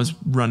his mom was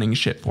running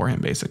shit for him,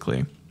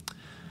 basically.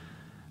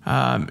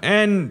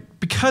 And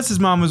because his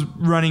mom was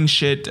running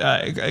shit,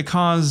 it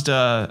caused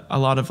a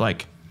lot of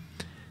like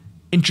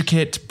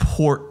intricate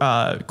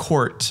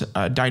court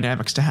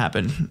dynamics to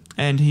happen.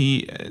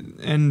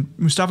 And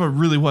Mustafa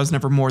really was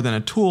never more than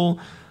a tool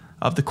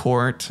of the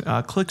court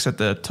cliques at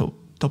the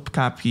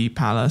Topkapi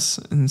Palace.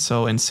 And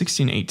so in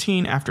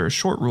 1618, after a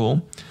short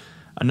rule,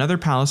 another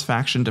palace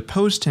faction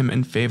deposed him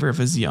in favor of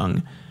his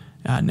young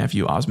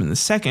nephew Osman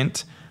II,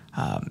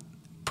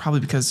 probably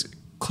because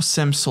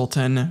Qasem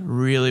Sultan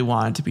really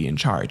wanted to be in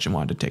charge and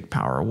wanted to take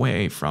power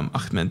away from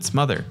Ahmed's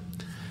mother.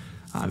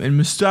 And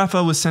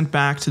Mustafa was sent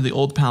back to the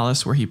old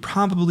palace where he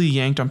probably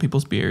yanked on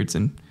people's beards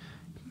and,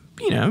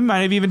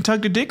 might have even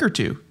tugged a dick or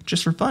two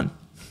just for fun.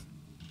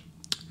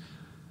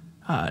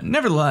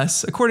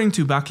 Nevertheless, according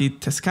to Baki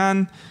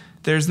Teskan,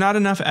 there's not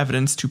enough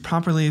evidence to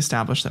properly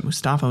establish that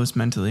Mustafa was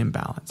mentally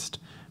imbalanced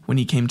when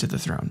he came to the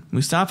throne.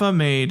 Mustafa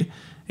made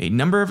a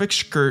number of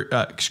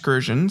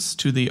excursions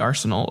to the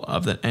arsenal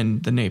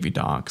and the navy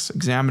docks,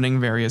 examining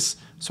various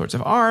sorts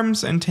of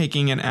arms and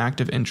taking an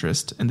active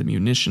interest in the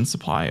munition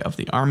supply of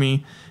the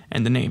army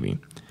and the navy.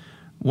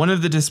 One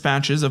of the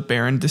dispatches of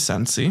Baron de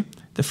Sancy,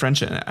 the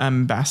French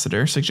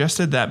ambassador,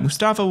 suggested that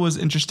Mustafa was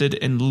interested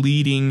in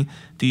leading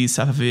the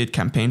Safavid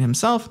campaign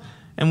himself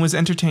and was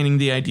entertaining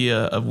the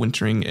idea of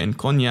wintering in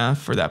Konya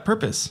for that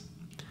purpose.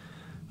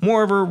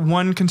 Moreover,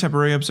 one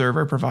contemporary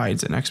observer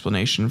provides an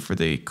explanation for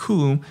the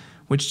coup,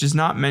 which does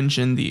not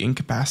mention the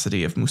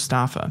incapacity of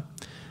Mustafa.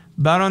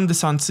 Baron de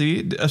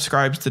Sancy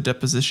ascribes the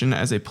deposition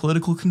as a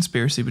political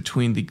conspiracy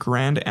between the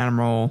Grand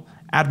Admiral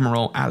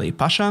Ali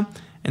Pasha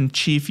and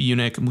Chief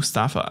Eunuch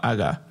Mustafa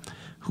Aga,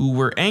 who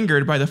were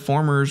angered by the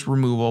former's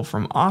removal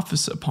from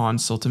office upon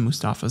Sultan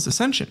Mustafa's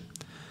ascension.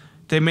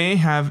 They may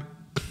have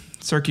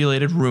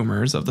circulated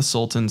rumors of the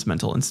Sultan's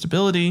mental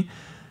instability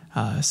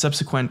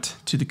subsequent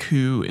to the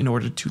coup in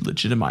order to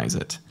legitimize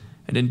it,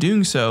 and in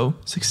doing so,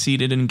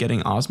 succeeded in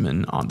getting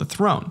Osman on the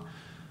throne.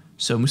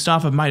 So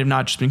Mustafa might have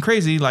not just been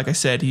crazy. Like I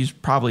said, he's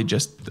probably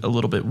just a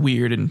little bit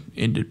weird and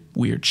into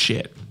weird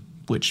shit,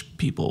 which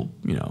people,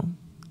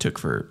 took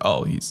for,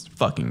 he's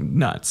fucking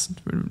nuts.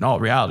 In all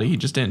reality, he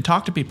just didn't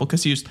talk to people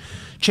because he was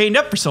chained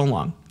up for so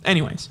long.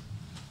 Anyways,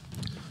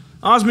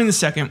 Osman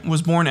II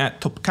was born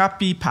at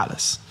Topkapi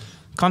Palace,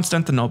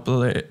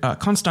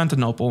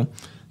 Constantinople,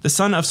 the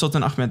son of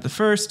Sultan Ahmed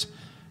I,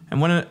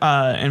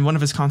 and one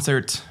of his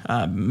consorts,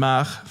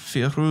 Mah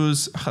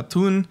Firuz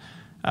Khatun.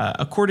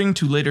 According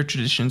to later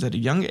traditions, at a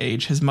young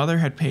age, his mother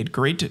had paid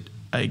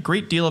a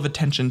great deal of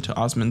attention to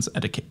Osman's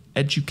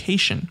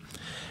education,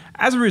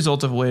 as a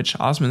result of which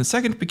Osman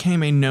II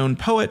became a known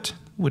poet,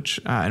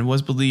 and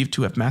was believed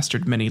to have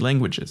mastered many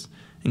languages,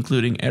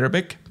 including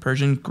Arabic,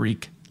 Persian,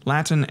 Greek,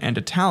 Latin, and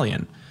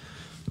Italian,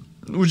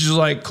 which is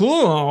like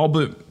cool,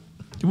 but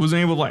he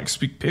wasn't able to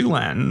speak Pig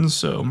Latin,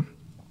 so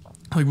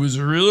was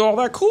it really all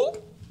that cool?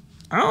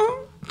 I don't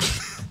know.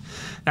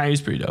 Nah,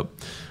 he's pretty dope.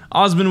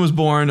 Osman was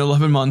born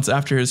 11 months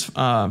after his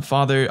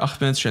father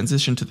Ahmed's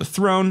transition to the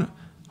throne.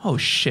 Oh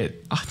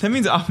shit, that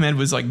means Ahmed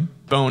was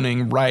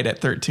boning right at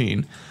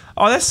 13.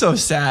 Oh, that's so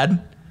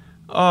sad.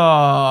 Oh,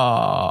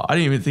 I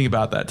didn't even think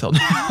about that till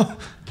now.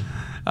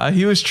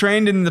 He was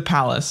trained in the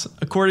palace.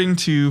 According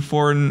to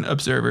foreign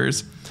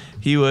observers,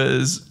 he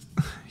was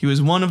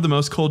one of the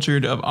most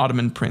cultured of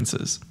Ottoman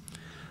princes.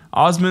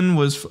 Osman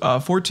was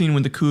 14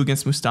 when the coup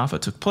against Mustafa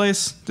took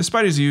place.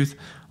 Despite his youth,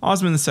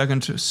 Osman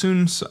II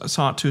soon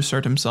sought to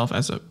assert himself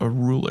as a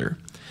ruler,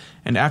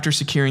 and after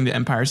securing the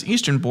empire's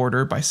eastern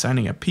border by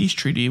signing a peace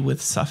treaty with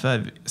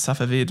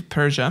Safavid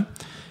Persia,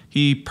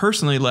 he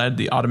personally led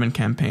the Ottoman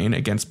campaign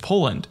against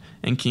Poland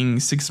and King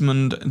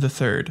Sigismund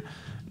III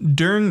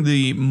during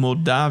the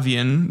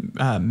Moldavian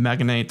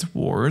Magnate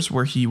Wars,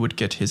 where he would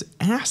get his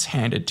ass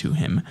handed to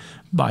him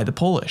by the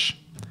Polish.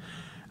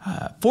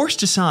 Forced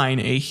to sign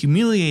a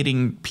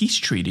humiliating peace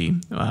treaty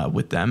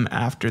with them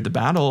after the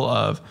Battle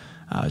of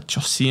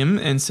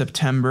Chosim in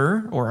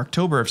September or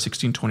October of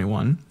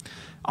 1621,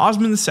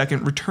 Osman II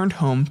returned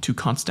home to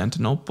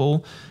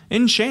Constantinople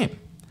in shame,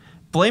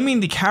 blaming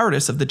the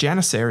cowardice of the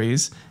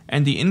Janissaries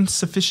and the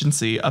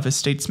insufficiency of his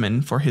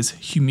statesmen for his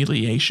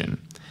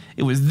humiliation.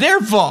 It was their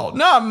fault,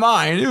 not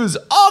mine. It was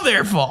all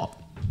their fault.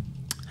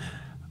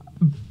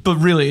 But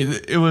really,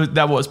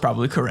 that was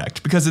probably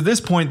correct, because at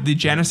this point, the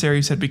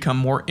Janissaries had become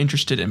more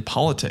interested in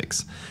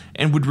politics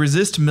and would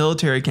resist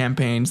military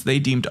campaigns they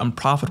deemed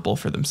unprofitable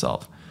for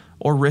themselves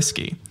or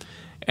risky.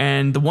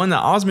 And the one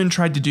that Osman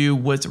tried to do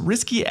was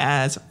risky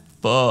as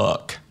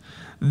fuck.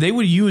 They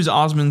would use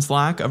Osman's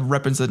lack of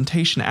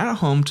representation at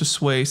home to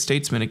sway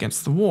statesmen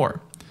against the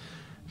war.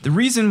 The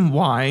reason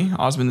why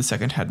Osman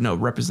II had no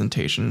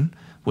representation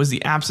was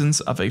the absence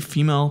of a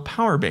female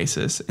power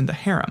basis in the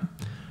harem.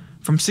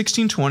 From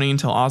 1620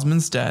 until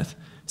Osman's death,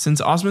 since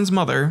Osman's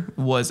mother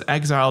was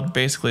exiled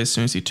basically as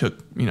soon as he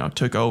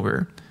took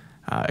over,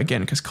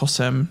 again because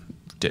Qasem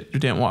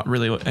didn't want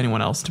really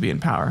anyone else to be in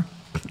power,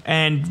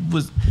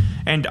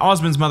 and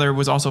Osman's mother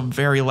was also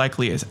very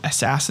likely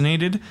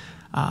assassinated.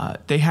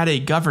 They had a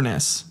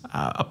governess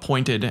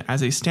appointed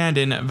as a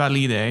stand-in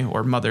valide,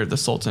 or mother of the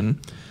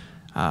sultan.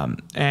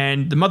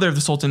 And the mother of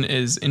the sultan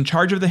is in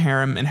charge of the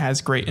harem and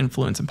has great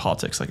influence in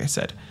politics, like I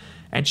said.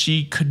 And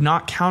she could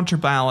not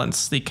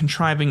counterbalance the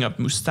contriving of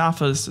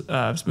Mustafa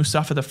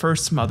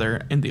I's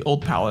mother in the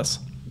Old Palace,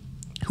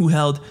 who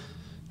held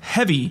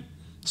heavy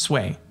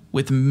sway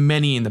with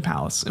many in the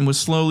palace and was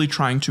slowly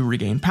trying to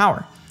regain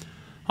power.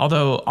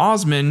 Although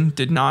Osman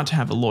did not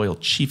have a loyal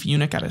chief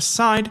eunuch at his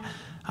side,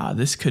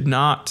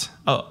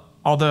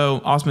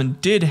 although Osman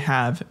did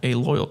have a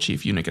loyal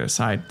chief eunuch at his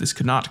side, this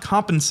could not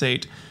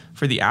compensate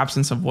for the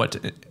absence of what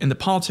in the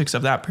politics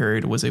of that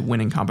period was a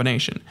winning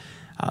combination.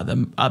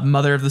 The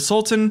mother of the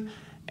sultan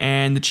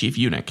and the chief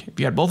eunuch. If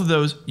you had both of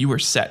those, you were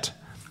set.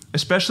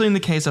 Especially in the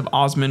case of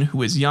Osman, who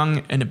was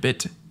young and a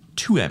bit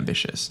too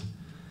ambitious.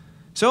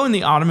 So in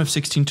the autumn of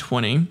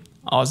 1620,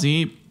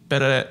 Azi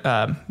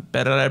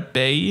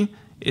Bey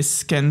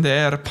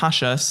Iskender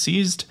Pasha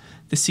seized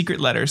the secret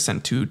letter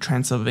sent to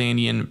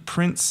Transylvanian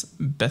Prince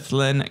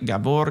Bethlen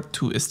Gabor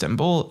to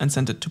Istanbul and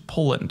sent it to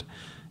Poland.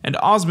 And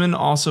Osman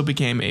also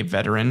became a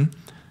veteran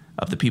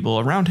of the people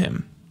around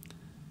him.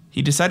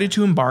 He decided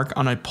to embark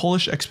on a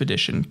Polish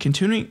expedition,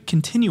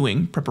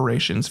 continuing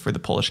preparations for the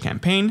Polish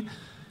campaign.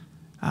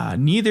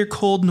 Neither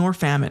cold nor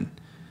famine,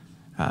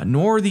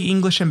 nor the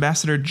English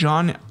ambassador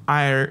John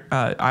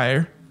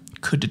Eyre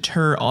could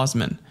deter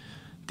Osman.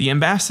 The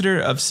ambassador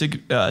of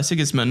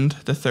Sigismund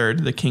III,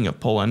 the King of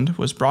Poland,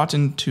 was brought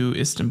into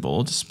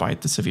Istanbul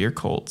despite the severe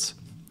colds.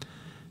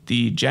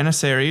 The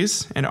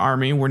Janissaries and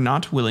army were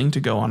not willing to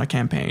go on a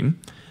campaign,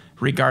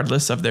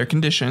 regardless of their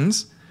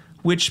conditions,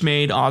 which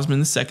made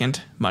Osman II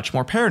much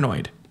more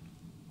paranoid,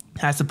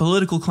 as the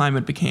political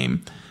climate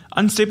became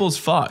unstable as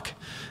fuck.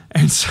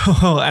 And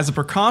so, as a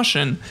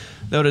precaution,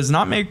 though it is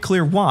not made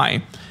clear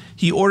why,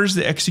 he orders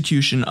the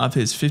execution of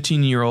his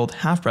 15-year-old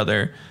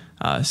half-brother,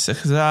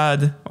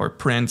 Shahzad, or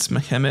Prince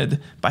Mehmed,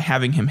 by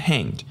having him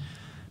hanged,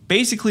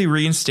 basically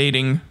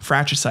reinstating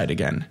fratricide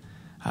again,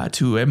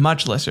 to a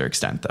much lesser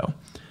extent, though.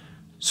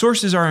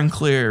 Sources are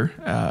unclear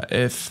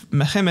if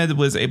Mehmed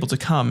was able to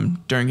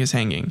come during his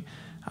hanging,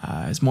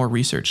 as more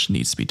research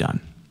needs to be done.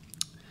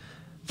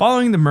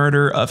 Following the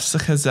murder of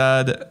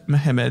Shahzad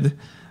Mehmed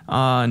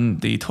on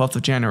the 12th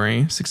of January,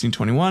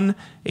 1621,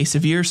 a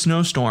severe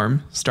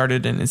snowstorm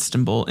started in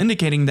Istanbul,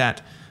 indicating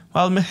that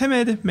while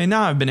Mehmed may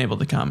not have been able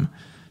to come,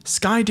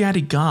 Sky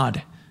Daddy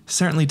God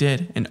certainly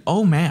did, and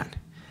oh man,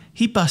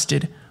 he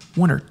busted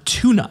one or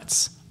two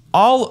nuts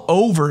all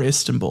over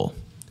Istanbul.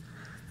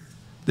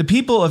 The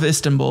people of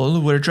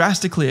Istanbul were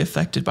drastically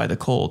affected by the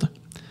cold,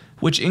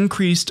 which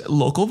increased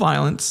local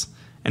violence,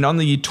 and on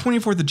the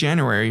 24th of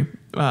January,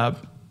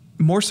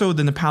 more so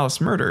than the palace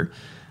murder,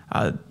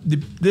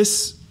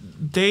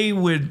 they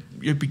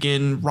would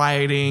begin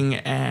rioting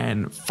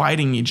and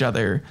fighting each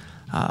other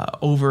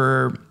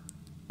over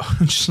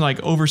just like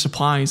over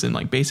supplies and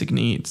like basic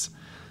needs.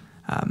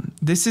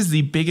 This is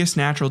the biggest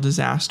natural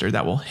disaster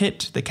that will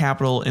hit the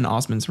capital in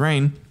Osman's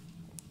reign.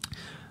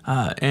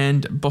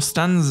 And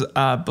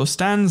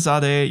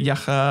Bostanzadeh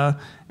Yahya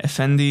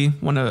Effendi,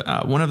 one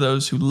of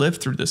those who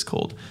lived through this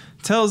cold,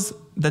 tells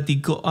that the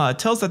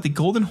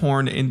Golden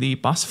Horn in the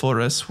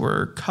Bosphorus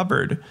were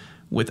covered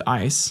with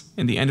ice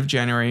in the end of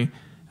January,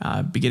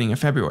 beginning of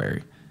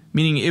February,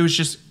 meaning it was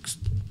just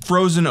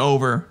frozen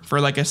over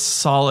for like a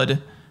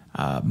solid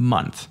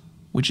month,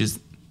 which is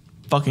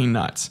fucking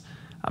nuts.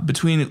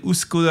 Between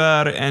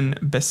Üsküdar and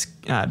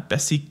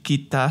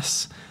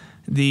Besiktas,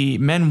 the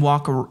men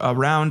walk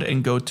around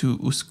and go to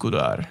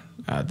Üsküdar.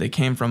 They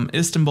came from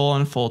Istanbul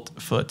on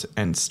foot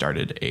and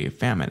started a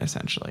famine,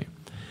 essentially.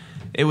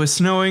 It was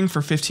snowing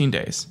for 15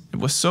 days. It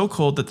was so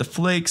cold that the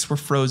flakes were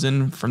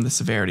frozen from the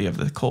severity of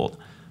the cold.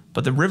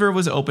 But the river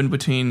was opened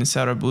between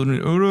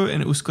Saraburu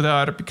and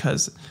Üsküdar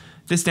because of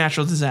this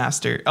natural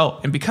disaster,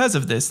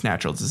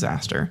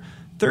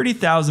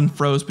 30,000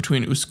 froze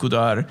between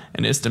Üsküdar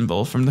and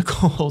Istanbul from the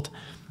cold,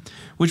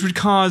 which would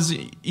cause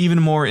even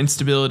more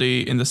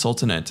instability in the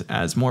Sultanate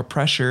as more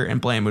pressure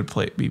and blame would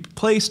be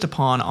placed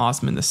upon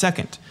Osman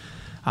II.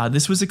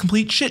 This was a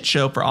complete shit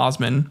show for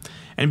Osman,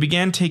 and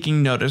began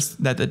taking notice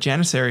that the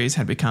Janissaries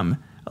had become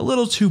a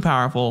little too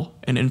powerful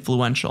and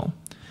influential,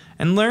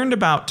 and learned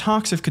about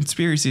talks of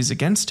conspiracies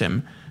against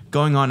him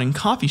going on in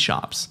coffee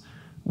shops,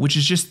 which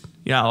is just,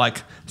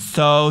 like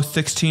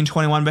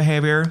 1621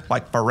 behavior,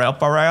 like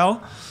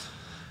Barrel.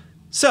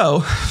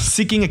 So,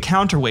 seeking a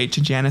counterweight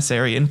to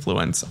Janissary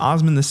influence,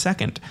 Osman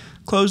II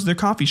closed their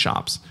coffee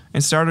shops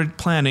and started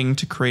planning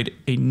to create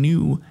a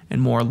new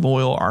and more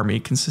loyal army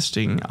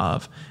consisting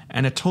of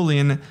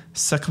Anatolian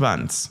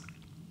Saksvans.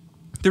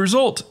 The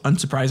result,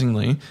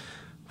 unsurprisingly,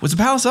 was a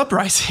palace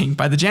uprising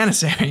by the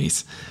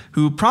Janissaries,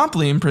 who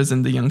promptly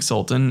imprisoned the young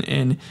sultan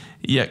in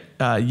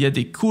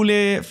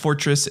Yedikule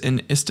fortress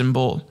in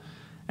Istanbul.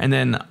 And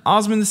then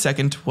Osman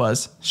II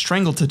was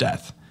strangled to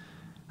death.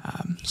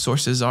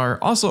 Sources are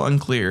also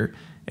unclear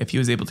if he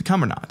was able to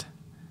come or not.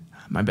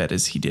 My bet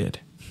is he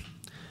did.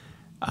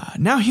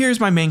 Now here's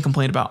my main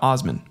complaint about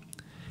Osman.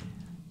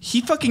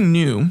 He fucking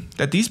knew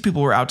that these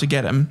people were out to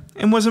get him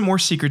and wasn't more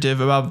secretive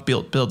about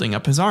building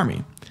up his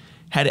army.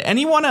 Had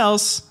anyone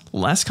else,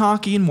 less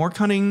cocky and more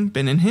cunning,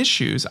 been in his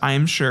shoes, I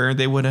am sure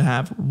they would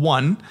have,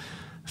 1,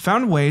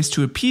 found ways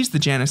to appease the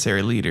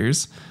Janissary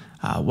leaders,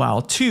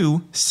 while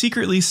 2,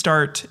 secretly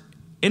start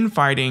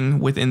infighting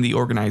within the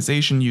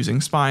organization using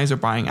spies or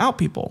buying out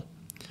people.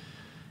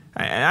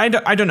 I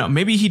don't know.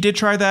 Maybe he did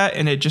try that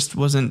and it just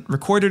wasn't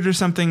recorded or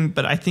something,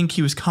 but I think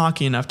he was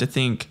cocky enough to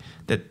think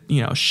that,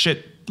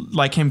 shit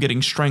like him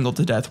getting strangled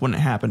to death wouldn't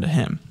happen to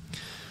him.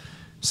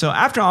 So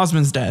after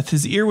Osman's death,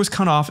 his ear was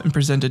cut off and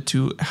presented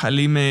to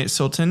Halime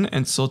Sultan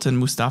and Sultan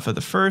Mustafa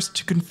I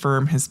to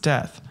confirm his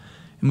death.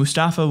 And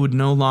Mustafa would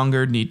no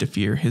longer need to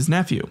fear his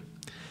nephew.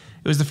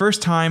 It was the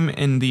first time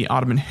in the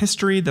Ottoman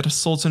history that a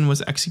sultan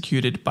was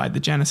executed by the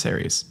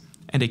Janissaries,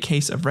 and a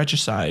case of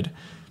regicide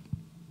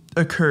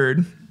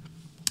occurred.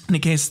 In a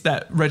case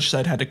that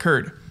regicide had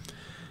occurred,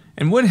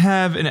 and would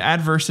have an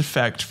adverse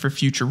effect for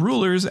future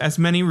rulers, as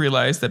many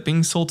realized that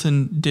being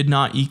sultan did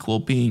not equal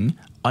being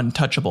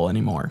untouchable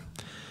anymore.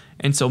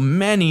 And so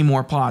many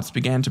more plots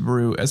began to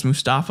brew as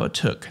Mustafa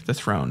took the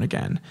throne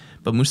again.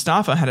 But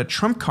Mustafa had a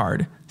trump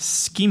card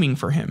scheming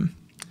for him,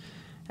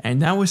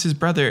 and that was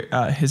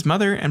his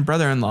mother and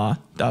brother-in-law,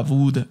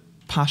 Davud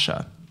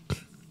Pasha.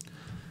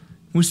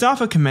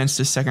 Mustafa commenced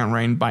his second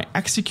reign by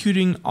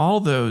executing all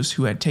those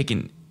who had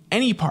taken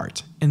any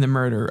part in the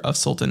murder of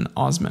Sultan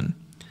Osman.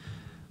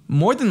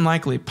 More than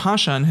likely,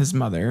 Pasha and his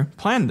mother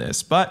planned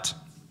this, but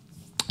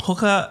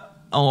Hoca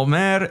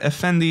Omer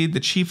Effendi, the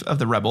chief of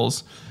the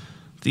rebels,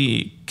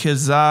 the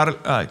Kizlar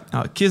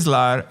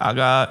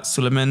Aga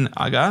Suleiman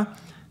Aga,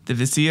 the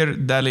Vizier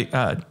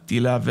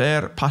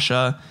Dilaver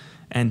Pasha,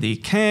 and the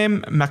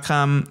Kem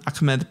Makam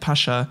Ahmed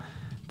Pasha,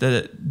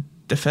 the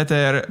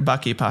Defeter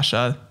Baki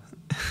Pasha,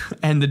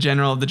 and the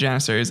general of the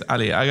Janissaries,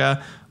 Ali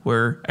Aga,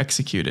 were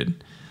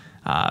executed.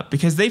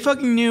 Because they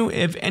fucking knew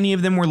if any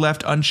of them were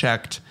left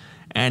unchecked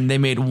and they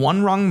made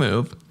one wrong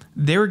move,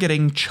 they were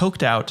getting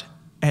choked out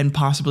and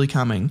possibly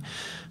coming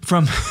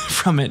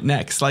from it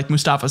next, like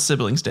Mustafa's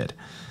siblings did.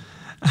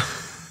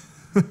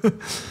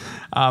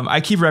 I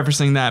keep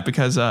referencing that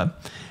because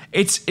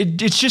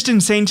it's just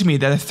insane to me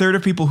that a third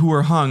of people who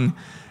were hung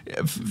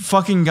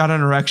fucking got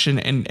an erection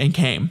and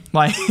came.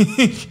 Like,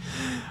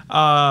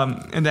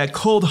 and that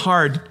cold,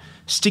 hard,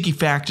 sticky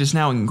fact is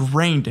now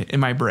ingrained in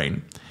my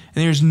brain.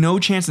 And there's no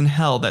chance in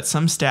hell that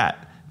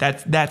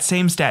that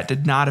same stat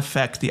did not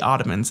affect the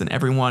Ottomans, and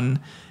everyone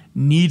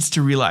needs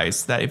to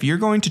realize that if you're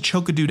going to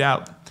choke a dude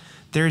out,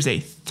 there's a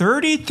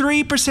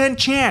 33%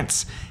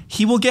 chance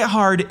he will get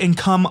hard and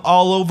come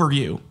all over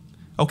you.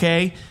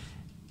 Okay?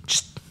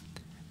 Just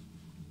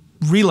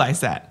realize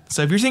that.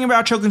 So if you're thinking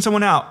about choking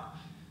someone out,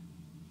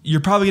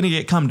 you're probably going to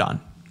get cummed on.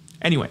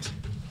 Anyways,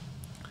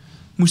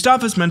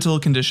 Mustafa's mental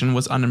condition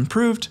was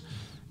unimproved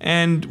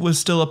and was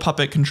still a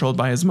puppet controlled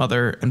by his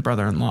mother and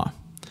brother-in-law,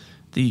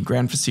 the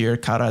Grand Vizier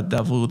Kara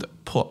Davud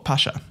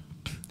Pasha.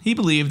 He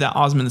believed that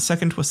Osman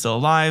II was still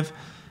alive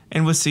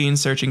and was seen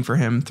searching for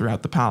him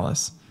throughout the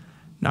palace,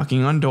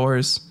 knocking on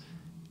doors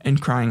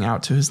and crying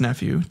out to his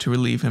nephew to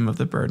relieve him of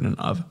the burden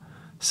of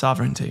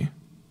sovereignty.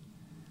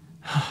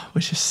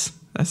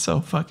 That's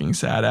so fucking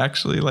sad,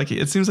 actually. Like,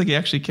 it seems like he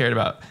actually cared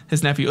about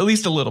his nephew, at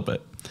least a little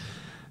bit.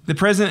 The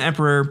present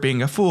emperor,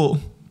 being a fool,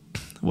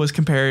 was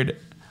compared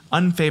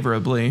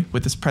unfavorably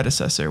with his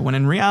predecessor, when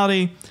in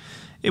reality,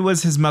 it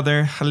was his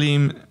mother,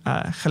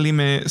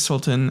 Halime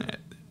Sultan,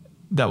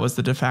 that was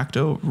the de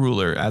facto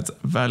ruler as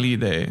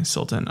Valide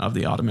Sultan of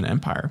the Ottoman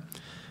Empire,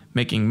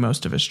 making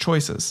most of his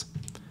choices.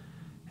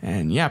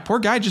 And yeah, poor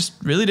guy just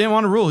really didn't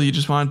want to rule. He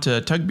just wanted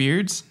to tug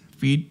beards,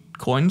 feed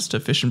coins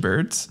to fish and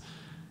birds.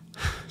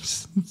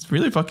 It's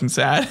really fucking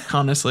sad,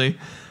 honestly.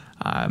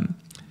 And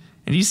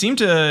he seemed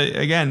to,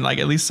 again, like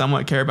at least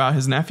somewhat care about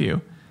his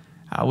nephew,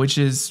 which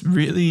is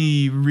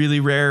really, really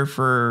rare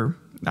for,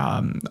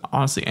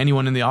 honestly,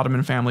 anyone in the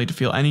Ottoman family to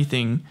feel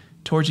anything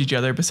towards each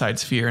other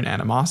besides fear and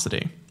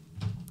animosity.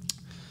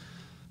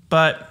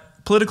 But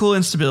political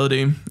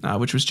instability,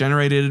 which was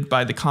generated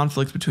by the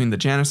conflict between the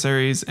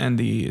Janissaries and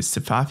the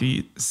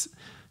Sipahis,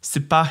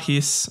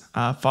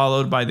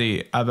 followed by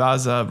the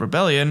Abaza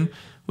rebellion,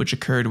 which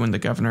occurred when the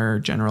governor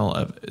general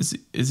of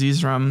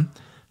Izizram,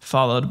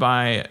 followed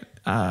by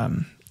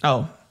Izizram,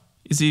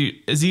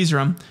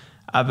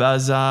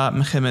 Abaza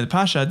Mehmed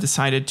Pasha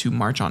decided to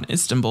march on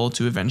Istanbul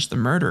to avenge the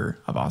murder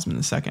of Osman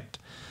II.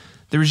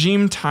 The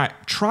regime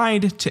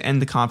tried to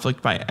end the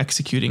conflict by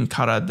executing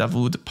Kara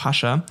Davud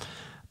Pasha,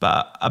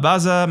 but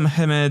Abaza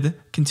Mehmed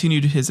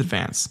continued his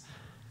advance.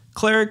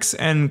 Clerics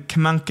and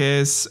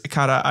Kemankes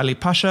Kara Ali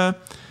Pasha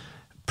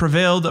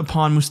prevailed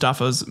upon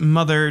Mustafa's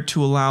mother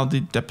to allow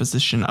the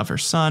deposition of her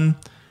son.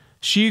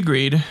 She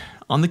agreed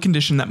on the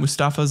condition that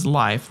Mustafa's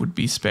life would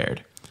be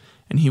spared,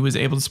 and he was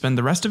able to spend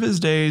the rest of his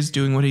days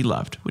doing what he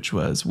loved, which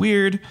was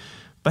weird,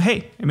 but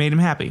hey, it made him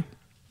happy.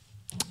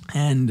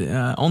 And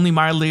only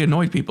mildly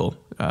annoyed people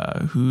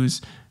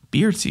whose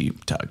beards he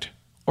tugged,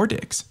 or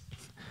dicks.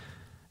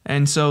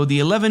 And so the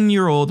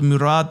 11-year-old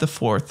Murad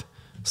IV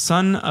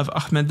son of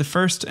Ahmed I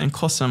and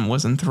Qasim,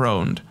 was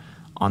enthroned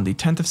on the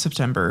 10th of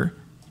September,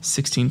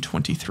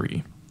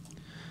 1623.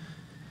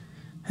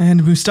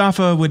 And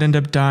Mustafa would end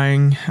up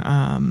dying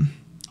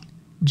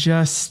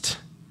just,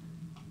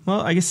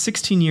 well, I guess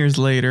 16 years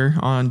later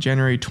on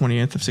January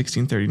 20th of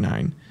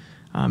 1639.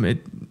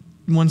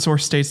 One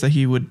source states that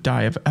he would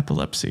die of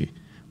epilepsy,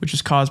 which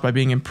was caused by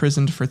being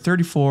imprisoned for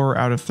 34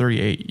 out of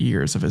 38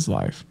 years of his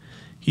life.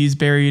 He's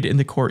buried in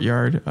the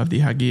courtyard of the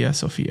Hagia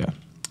Sophia.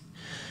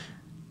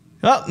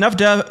 Well, enough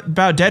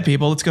about dead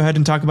people. Let's go ahead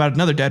and talk about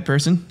another dead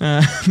person,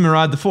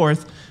 Murad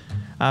IV.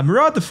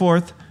 Murad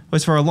IV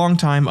was for a long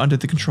time under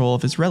the control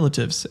of his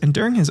relatives, and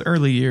during his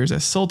early years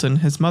as Sultan,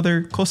 his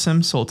mother,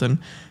 Qasim Sultan,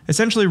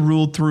 essentially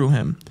ruled through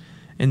him.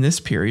 In this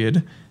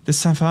period, the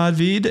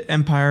Safavid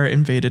Empire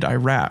invaded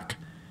Iraq.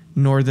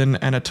 Northern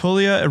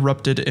Anatolia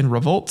erupted in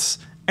revolts,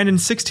 and in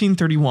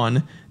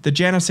 1631, the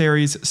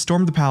Janissaries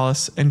stormed the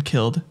palace and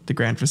killed the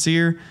Grand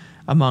Vizier,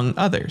 among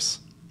others.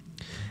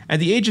 At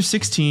the age of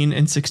 16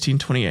 in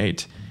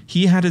 1628,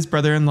 he had his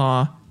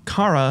brother-in-law,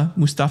 Kara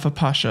Mustafa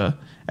Pasha,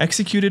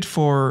 executed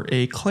for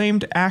a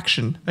claimed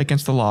action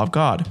against the law of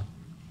God.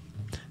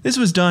 This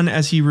was done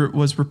as he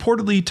was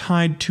reportedly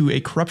tied to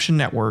a corruption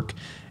network,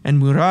 and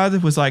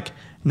Murad was like,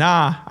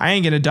 nah, I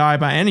ain't gonna die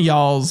by any of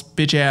y'all's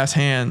bitch-ass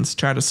hands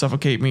trying to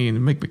suffocate me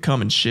and make me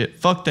come and shit.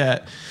 Fuck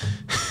that.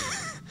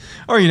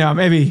 Or,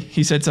 maybe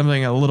he said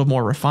something a little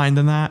more refined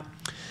than that.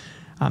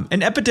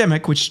 An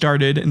epidemic which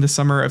started in the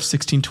summer of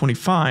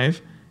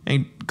 1625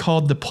 and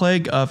called the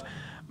Plague of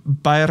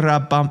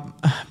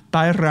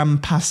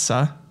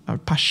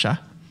Pasha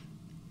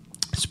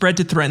spread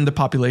to threaten the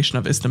population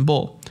of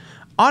Istanbul.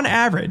 On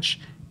average,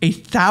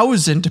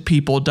 1,000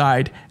 people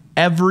died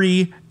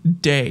every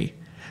day.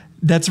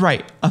 That's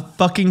right, a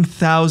fucking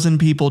 1,000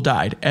 people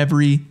died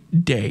every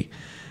day.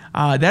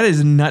 That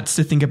is nuts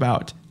to think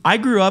about. I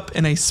grew up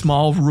in a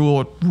small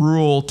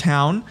rural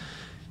town,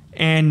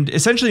 and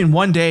essentially in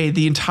one day,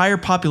 the entire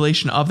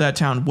population of that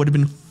town would have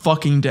been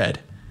fucking dead.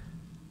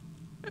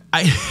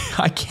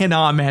 I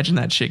cannot imagine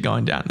that shit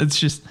going down. That's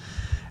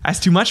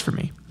too much for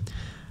me.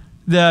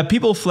 The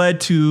people fled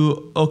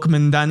to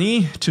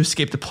Okmendani to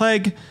escape the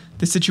plague.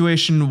 The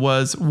situation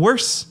was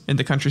worse in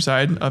the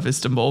countryside of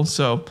Istanbul.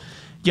 So,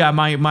 yeah,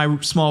 my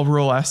small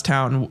rural-ass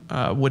town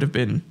would have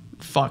been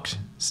fucked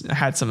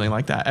had something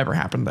like that ever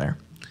happened there.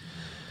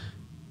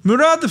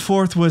 Murad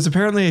IV was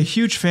apparently a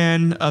huge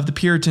fan of the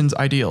Puritans'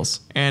 ideals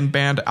and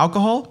banned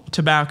alcohol,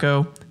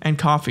 tobacco, and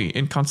coffee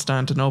in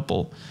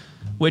Constantinople,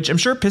 which I'm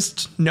sure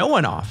pissed no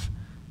one off.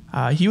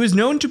 He was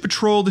known to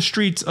patrol the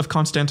streets of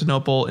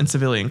Constantinople in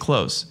civilian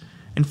clothes,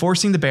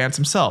 enforcing the bans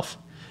himself.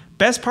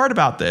 Best part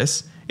about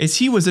this is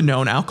he was a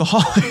known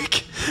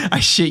alcoholic. I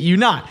shit you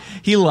not.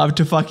 He loved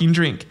to fucking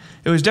drink.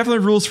 It was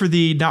definitely rules for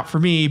thee, not for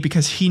me,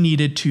 because he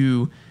needed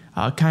to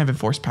kind of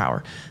enforce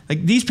power.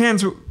 Like these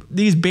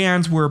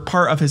bans were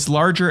part of his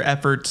larger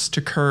efforts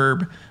to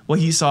curb what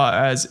he saw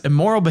as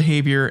immoral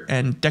behavior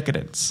and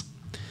decadence.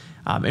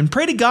 And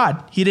pray to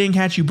God he didn't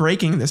catch you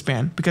breaking this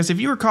ban, because if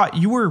you were caught,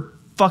 you were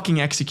fucking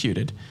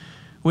executed.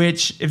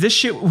 Which, if this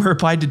shit were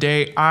applied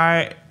today,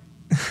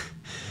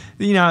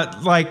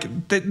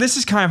 this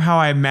is kind of how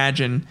I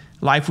imagine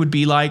life would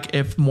be like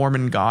if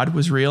Mormon God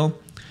was real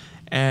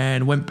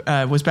and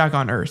was back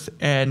on Earth.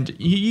 And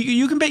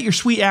you can bet your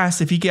sweet ass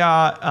if you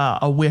got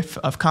a whiff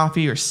of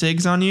coffee or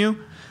cigs on you,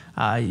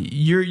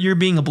 you're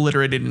being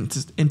obliterated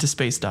into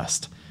space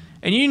dust.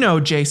 And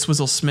Jay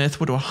Swizzle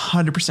Smith would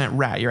 100%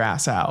 rat your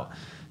ass out.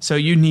 So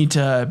you need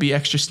to be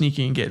extra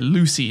sneaky and get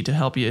Lucy to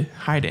help you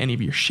hide any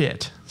of your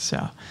shit.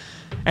 So,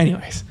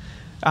 anyways,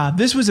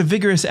 this was a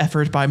vigorous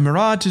effort by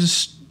Murad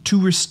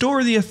to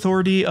restore the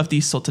authority of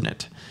the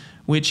Sultanate,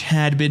 which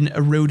had been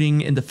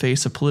eroding in the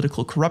face of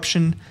political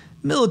corruption,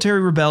 military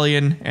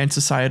rebellion, and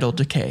societal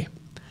decay.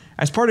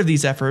 As part of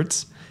these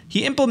efforts,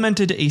 he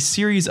implemented a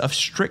series of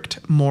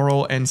strict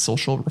moral and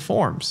social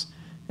reforms,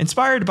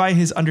 inspired by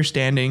his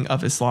understanding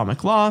of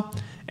Islamic law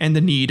and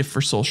the need for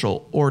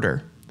social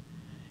order.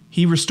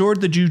 He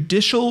restored the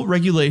judicial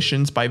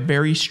regulations by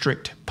very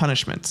strict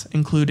punishments,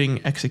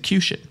 including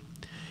execution.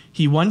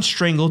 He once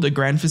strangled a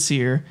Grand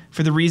Vizier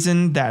for the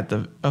reason that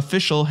the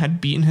official had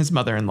beaten his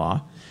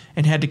mother-in-law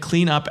and had to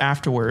clean up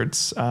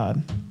afterwards.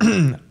 And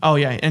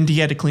he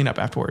had to clean up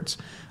afterwards.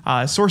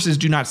 Sources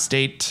do not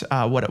state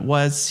what it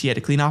was he had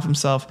to clean off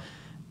himself,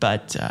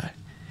 but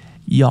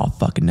y'all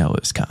fucking know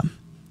it was come.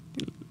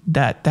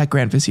 That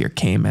Grand Vizier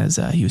came as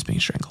he was being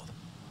strangled.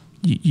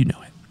 You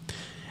know it.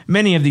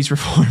 Many of these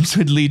reforms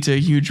would lead to a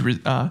huge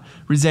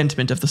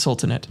resentment of the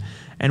Sultanate,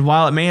 and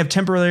while it may have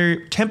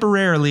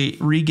temporarily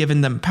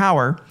re-given them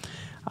power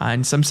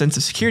and some sense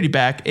of security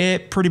back,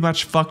 it pretty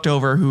much fucked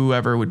over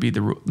whoever would be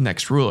the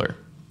next ruler.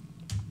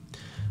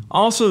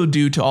 Also,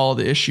 due to all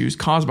the issues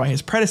caused by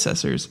his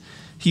predecessors,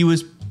 he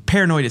was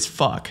paranoid as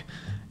fuck,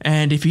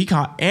 and if he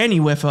caught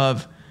any whiff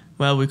of,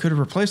 well, we could have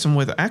replaced him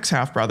with X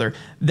half-brother,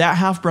 that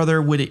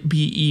half-brother would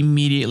be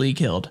immediately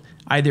killed,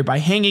 either by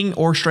hanging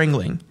or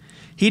strangling.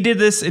 He did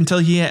this until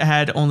he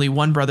had only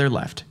one brother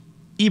left,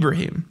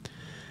 Ibrahim.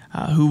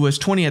 who was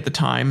 20 at the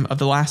time of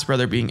the last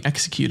brother being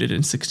executed in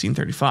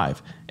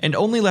 1635, and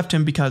only left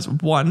him because,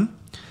 one,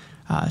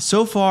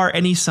 so far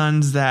any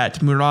sons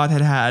that Murad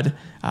had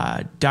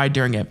died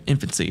during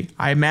infancy.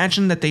 I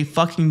imagine that they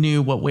fucking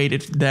knew what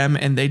waited them,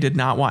 and they did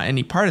not want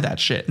any part of that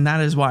shit, and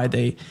that is why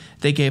they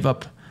gave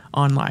up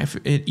on life,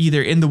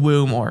 either in the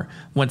womb or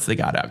once they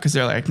got out, because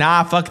they're like,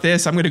 nah, fuck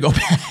this, I'm going to go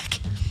back.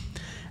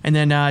 And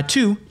then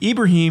two,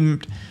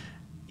 Ibrahim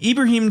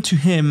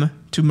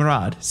to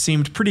Murad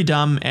seemed pretty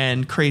dumb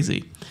and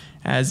crazy,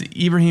 as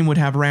Ibrahim would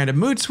have random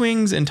mood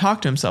swings and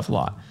talk to himself a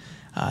lot.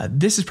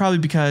 This is probably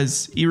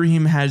because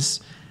Ibrahim has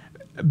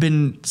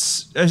been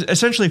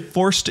essentially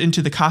forced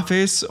into the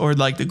cafes, or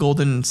like the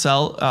golden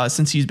cell,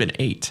 since he's been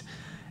 8.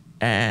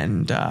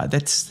 And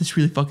that's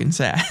really fucking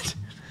sad.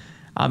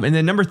 And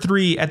then number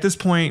 3, at this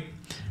point,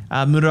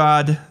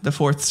 Murad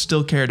IV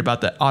still cared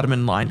about the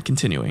Ottoman line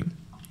continuing.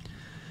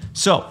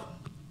 So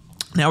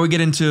now we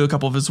get into a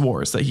couple of his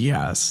wars that he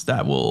has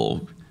that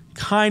will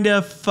kind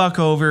of fuck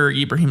over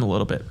Ibrahim a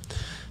little bit.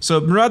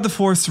 So Murad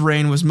IV's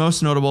reign was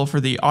most notable for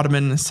the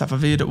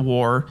Ottoman-Safavid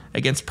War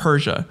against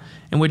Persia,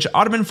 in which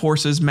Ottoman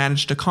forces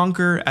managed to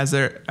conquer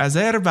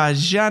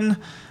Azerbaijan,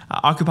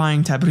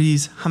 occupying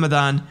Tabriz,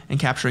 Hamadan, and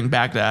capturing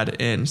Baghdad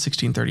in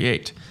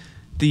 1638.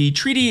 The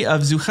Treaty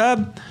of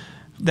Zuhab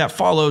that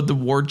followed the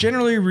war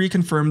generally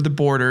reconfirmed the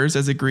borders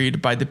as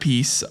agreed by the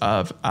Peace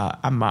of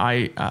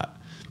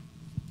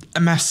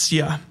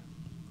Amasya,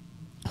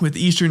 with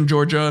eastern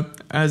Georgia,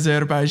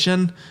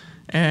 Azerbaijan,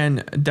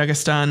 and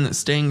Dagestan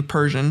staying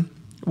Persian,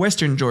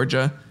 western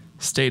Georgia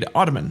stayed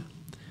Ottoman.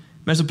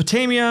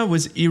 Mesopotamia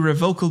was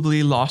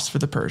irrevocably lost for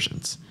the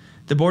Persians.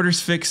 The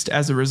borders fixed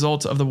as a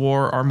result of the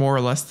war are more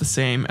or less the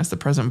same as the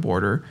present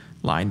border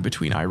line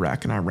between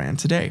Iraq and Iran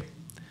today.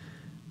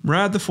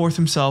 Murad IV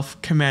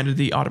himself commanded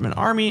the Ottoman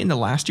army in the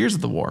last years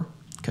of the war,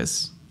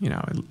 because, he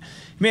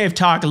may have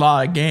talked a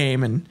lot of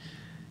game, and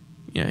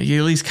he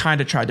at least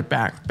kind of tried to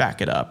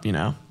back it up,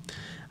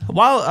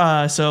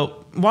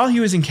 While he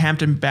was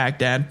encamped in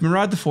Baghdad,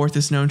 Murad IV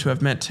is known to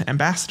have met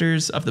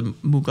ambassadors of the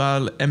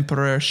Mughal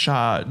Emperor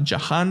Shah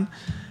Jahan,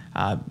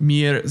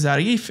 Mir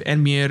Zarif,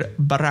 and Mir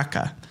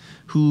Baraka,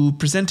 who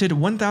presented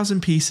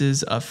 1,000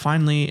 pieces of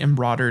finely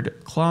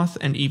embroidered cloth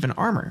and even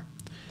armor.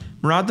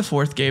 Murad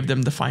IV gave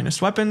them the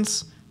finest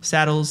weapons,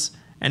 saddles,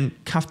 and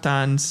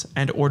kaftans,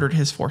 and ordered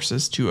his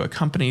forces to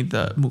accompany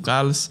the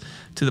Mughals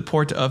to the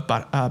port of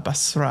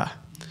Basra,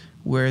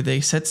 where they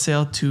set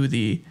sail to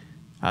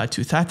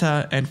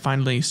Thatta and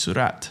finally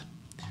Surat.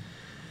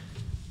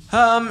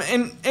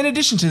 In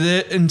addition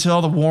to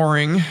all the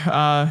warring,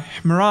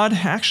 Murad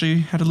actually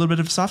had a little bit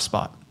of a soft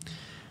spot.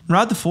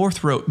 Murad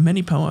IV wrote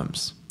many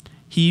poems.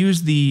 He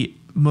used the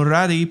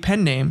Muradi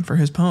pen name for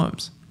his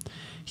poems.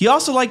 He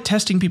also liked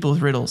testing people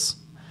with riddles.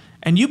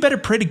 And you better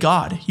pray to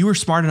God you were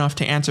smart enough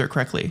to answer it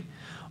correctly.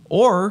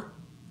 Or,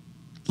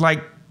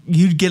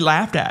 you'd get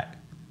laughed at.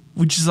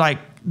 Which is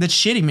that's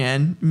shitty,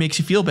 man. It makes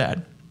you feel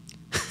bad.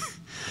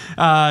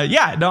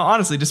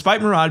 Honestly,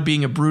 despite Murad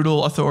being a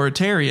brutal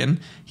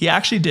authoritarian, he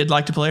actually did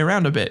like to play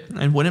around a bit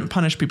and wouldn't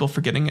punish people for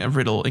getting a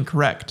riddle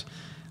incorrect.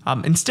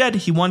 Instead,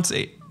 he once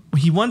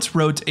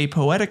wrote a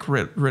poetic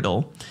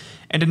riddle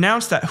and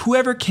announced that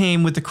whoever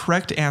came with the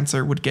correct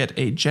answer would get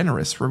a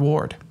generous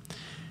reward.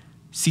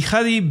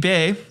 Sikhadi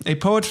Bey, a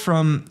poet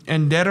from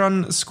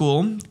Enderun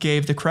school,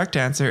 gave the correct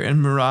answer,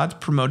 and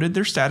Murad promoted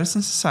their status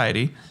in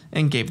society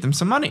and gave them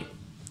some money.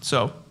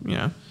 So,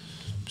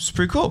 it's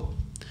pretty cool.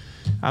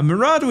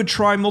 Murad would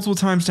try multiple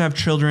times to have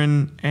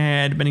children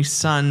and many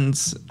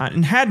sons,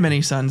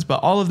 but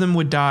all of them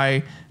would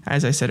die,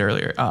 as I said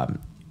earlier,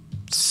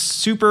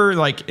 super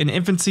in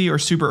infancy or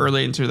super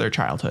early into their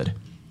childhood.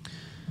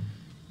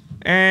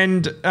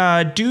 And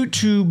due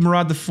to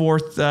Murad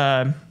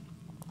IV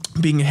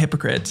being a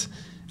hypocrite,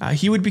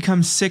 he would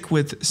become sick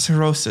with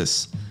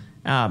cirrhosis.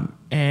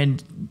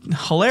 And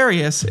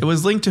hilarious, it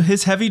was linked to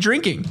his heavy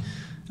drinking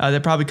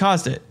that probably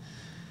caused it.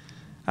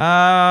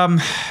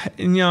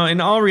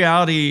 In all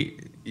reality,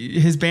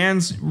 his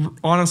bans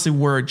honestly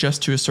were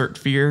just to assert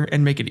fear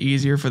and make it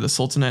easier for the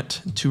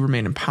Sultanate to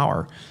remain in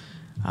power.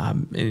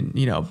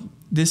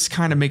 This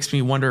kind of makes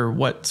me wonder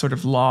what sort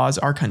of laws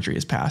our country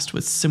has passed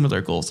with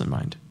similar goals in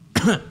mind.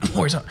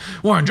 War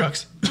on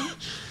drugs.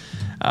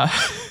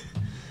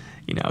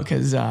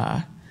 Because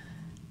I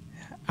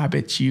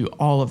bet you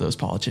all of those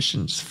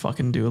politicians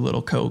fucking do a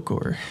little coke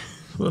or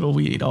a little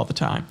weed all the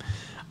time.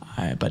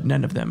 But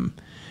none of them.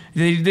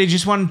 They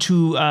just wanted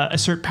to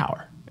assert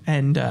power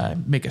and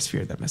make us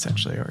fear them,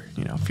 essentially, or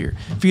fear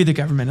the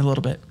government a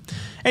little bit.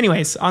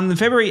 Anyways, on the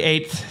February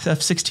 8th of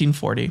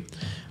 1640,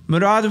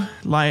 Murad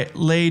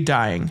lay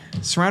dying,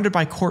 surrounded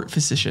by court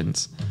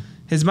physicians.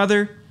 His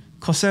mother,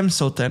 Qasem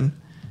Sultan,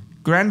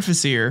 Grand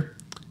Vizier,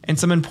 and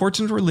some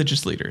important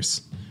religious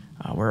leaders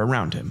were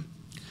around him.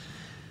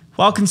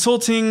 While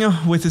consulting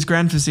with his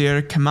Grand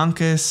Vizier,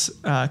 Kamankes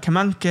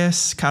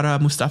Kara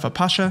Mustafa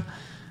Pasha,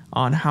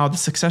 on how the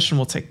succession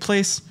will take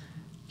place,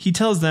 he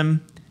tells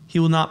them he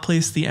will not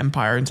place the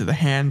empire into the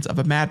hands of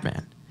a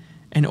madman,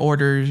 and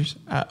orders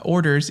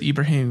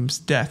Ibrahim's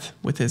death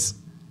with his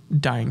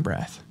dying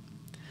breath.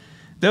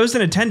 Those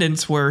in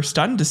attendance were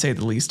stunned, to say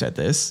the least, at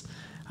this,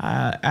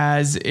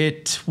 as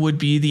it would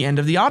be the end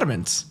of the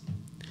Ottomans.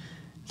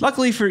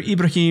 Luckily for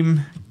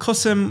Ibrahim,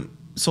 Qasim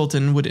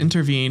Sultan would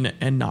intervene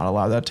and not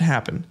allow that to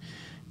happen.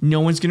 No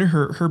one's going to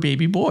hurt her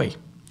baby boy.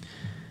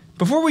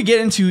 Before we get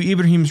into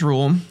Ibrahim's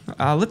rule,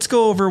 let's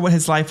go over what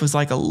his life was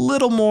like a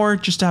little more,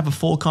 just to have a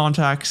full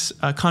context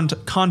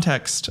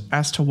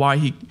as to why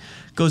he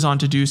goes on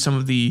to do some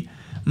of the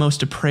most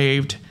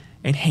depraved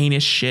and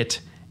heinous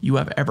shit you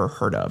have ever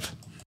heard of.